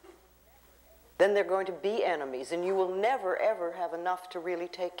enemies, then they're going to be enemies, and you will never, ever have enough to really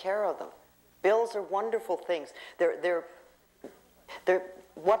take care of them. Bills are wonderful things.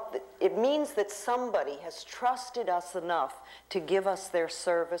 It means that somebody has trusted us enough to give us their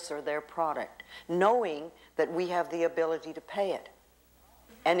service or their product, knowing that we have the ability to pay it.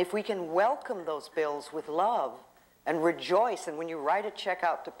 And if we can welcome those bills with love and rejoice, and when you write a check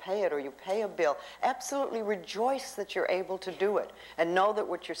out to pay it or you pay a bill, absolutely rejoice that you're able to do it and know that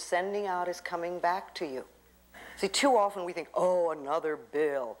what you're sending out is coming back to you. See, too often we think, oh, another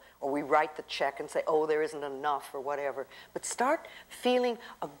bill, or we write the check and say, oh, there isn't enough or whatever. But start feeling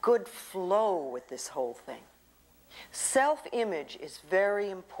a good flow with this whole thing. Self-image is very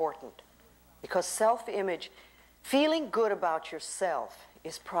important, because self-image, feeling good about yourself,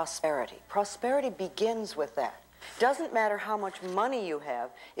 is prosperity. Prosperity begins with that. Doesn't matter how much money you have,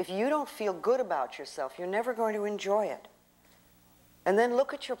 if you don't feel good about yourself, you're never going to enjoy it. And then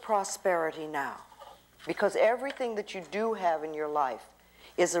look at your prosperity now. Because everything that you do have in your life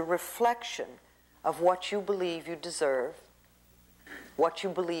is a reflection of what you believe you deserve, what you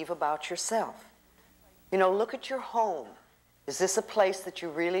believe about yourself. You know, look at your home. Is this a place that you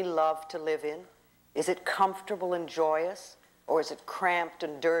really love to live in? Is it comfortable and joyous? Or is it cramped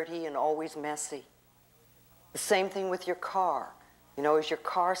and dirty and always messy? The same thing with your car. You know, is your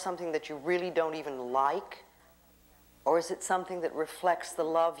car something that you really don't even like? Or is it something that reflects the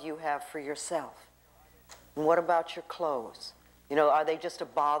love you have for yourself? And what about your clothes? You know, are they just a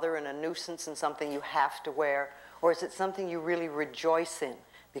bother and a nuisance and something you have to wear? Or is it something you really rejoice in?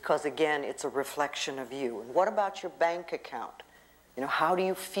 Because again, it's a reflection of you. And what about your bank account? You know, how do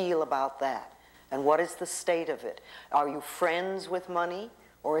you feel about that? And what is the state of it? Are you friends with money,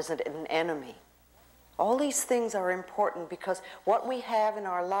 or is it an enemy? All these things are important because what we have in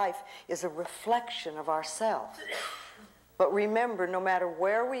our life is a reflection of ourselves. But remember, no matter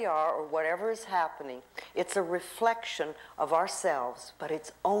where we are or whatever is happening, it's a reflection of ourselves, but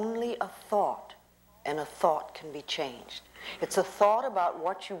it's only a thought, and a thought can be changed. It's a thought about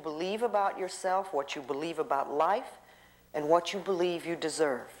what you believe about yourself, what you believe about life, and what you believe you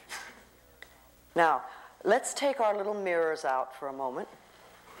deserve. Now, let's take our little mirrors out for a moment.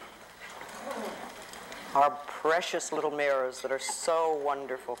 Our precious little mirrors that are so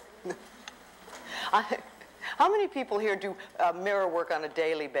wonderful. How many people here do mirror work on a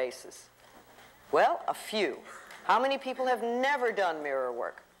daily basis? Well, a few. How many people have never done mirror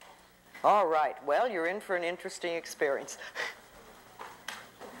work? All right, well, you're in for an interesting experience.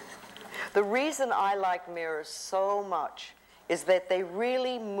 The reason I like mirrors so much is that they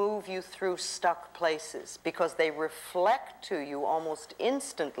really move you through stuck places because they reflect to you almost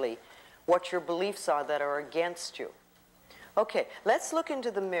instantly what your beliefs are that are against you. Okay, let's look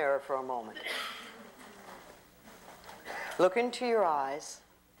into the mirror for a moment. Look into your eyes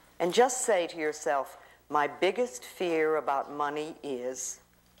and just say to yourself, my biggest fear about money is...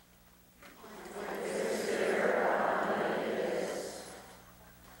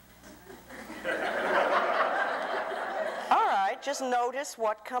 All right, just notice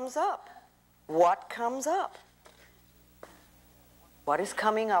what comes up. What comes up? What is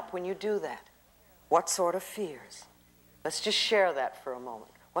coming up when you do that? What sort of fears? Let's just share that for a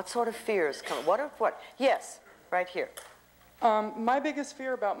moment. What sort of fears come? What? Yes, right here. My biggest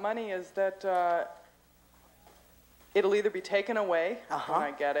fear about money is that it'll either be taken away when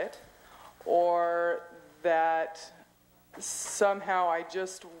I get it, or that somehow I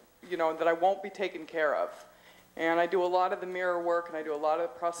just, that I won't be taken care of. And I do a lot of the mirror work, and I do a lot of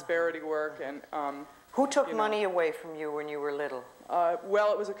the prosperity work. And who took money away from you when you were little?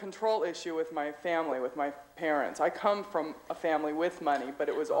 Well, it was a control issue with my family, with my parents. I come from a family with money, but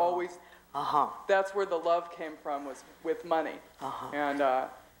it was always, that's where the love came from, was with money. And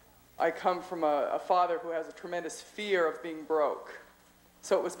I come from a father who has a tremendous fear of being broke.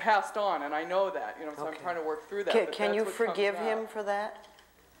 So it was passed on, and I know that, so I'm trying to work through that. Can you forgive him for that?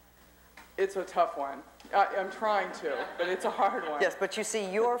 It's a tough one. I'm trying to, but it's a hard one. Yes, but you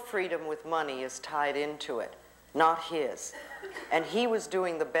see, your freedom with money is tied into it, not his. And he was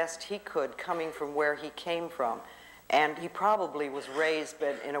doing the best he could coming from where he came from. And he probably was raised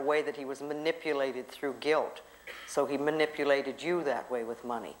in a way that he was manipulated through guilt. So he manipulated you that way with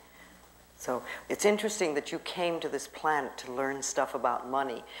money. So it's interesting that you came to this planet to learn stuff about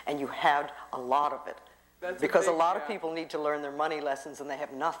money, and you had a lot of it. Because a lot of people need to learn their money lessons and they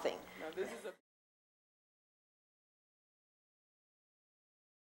have nothing. Now, this is a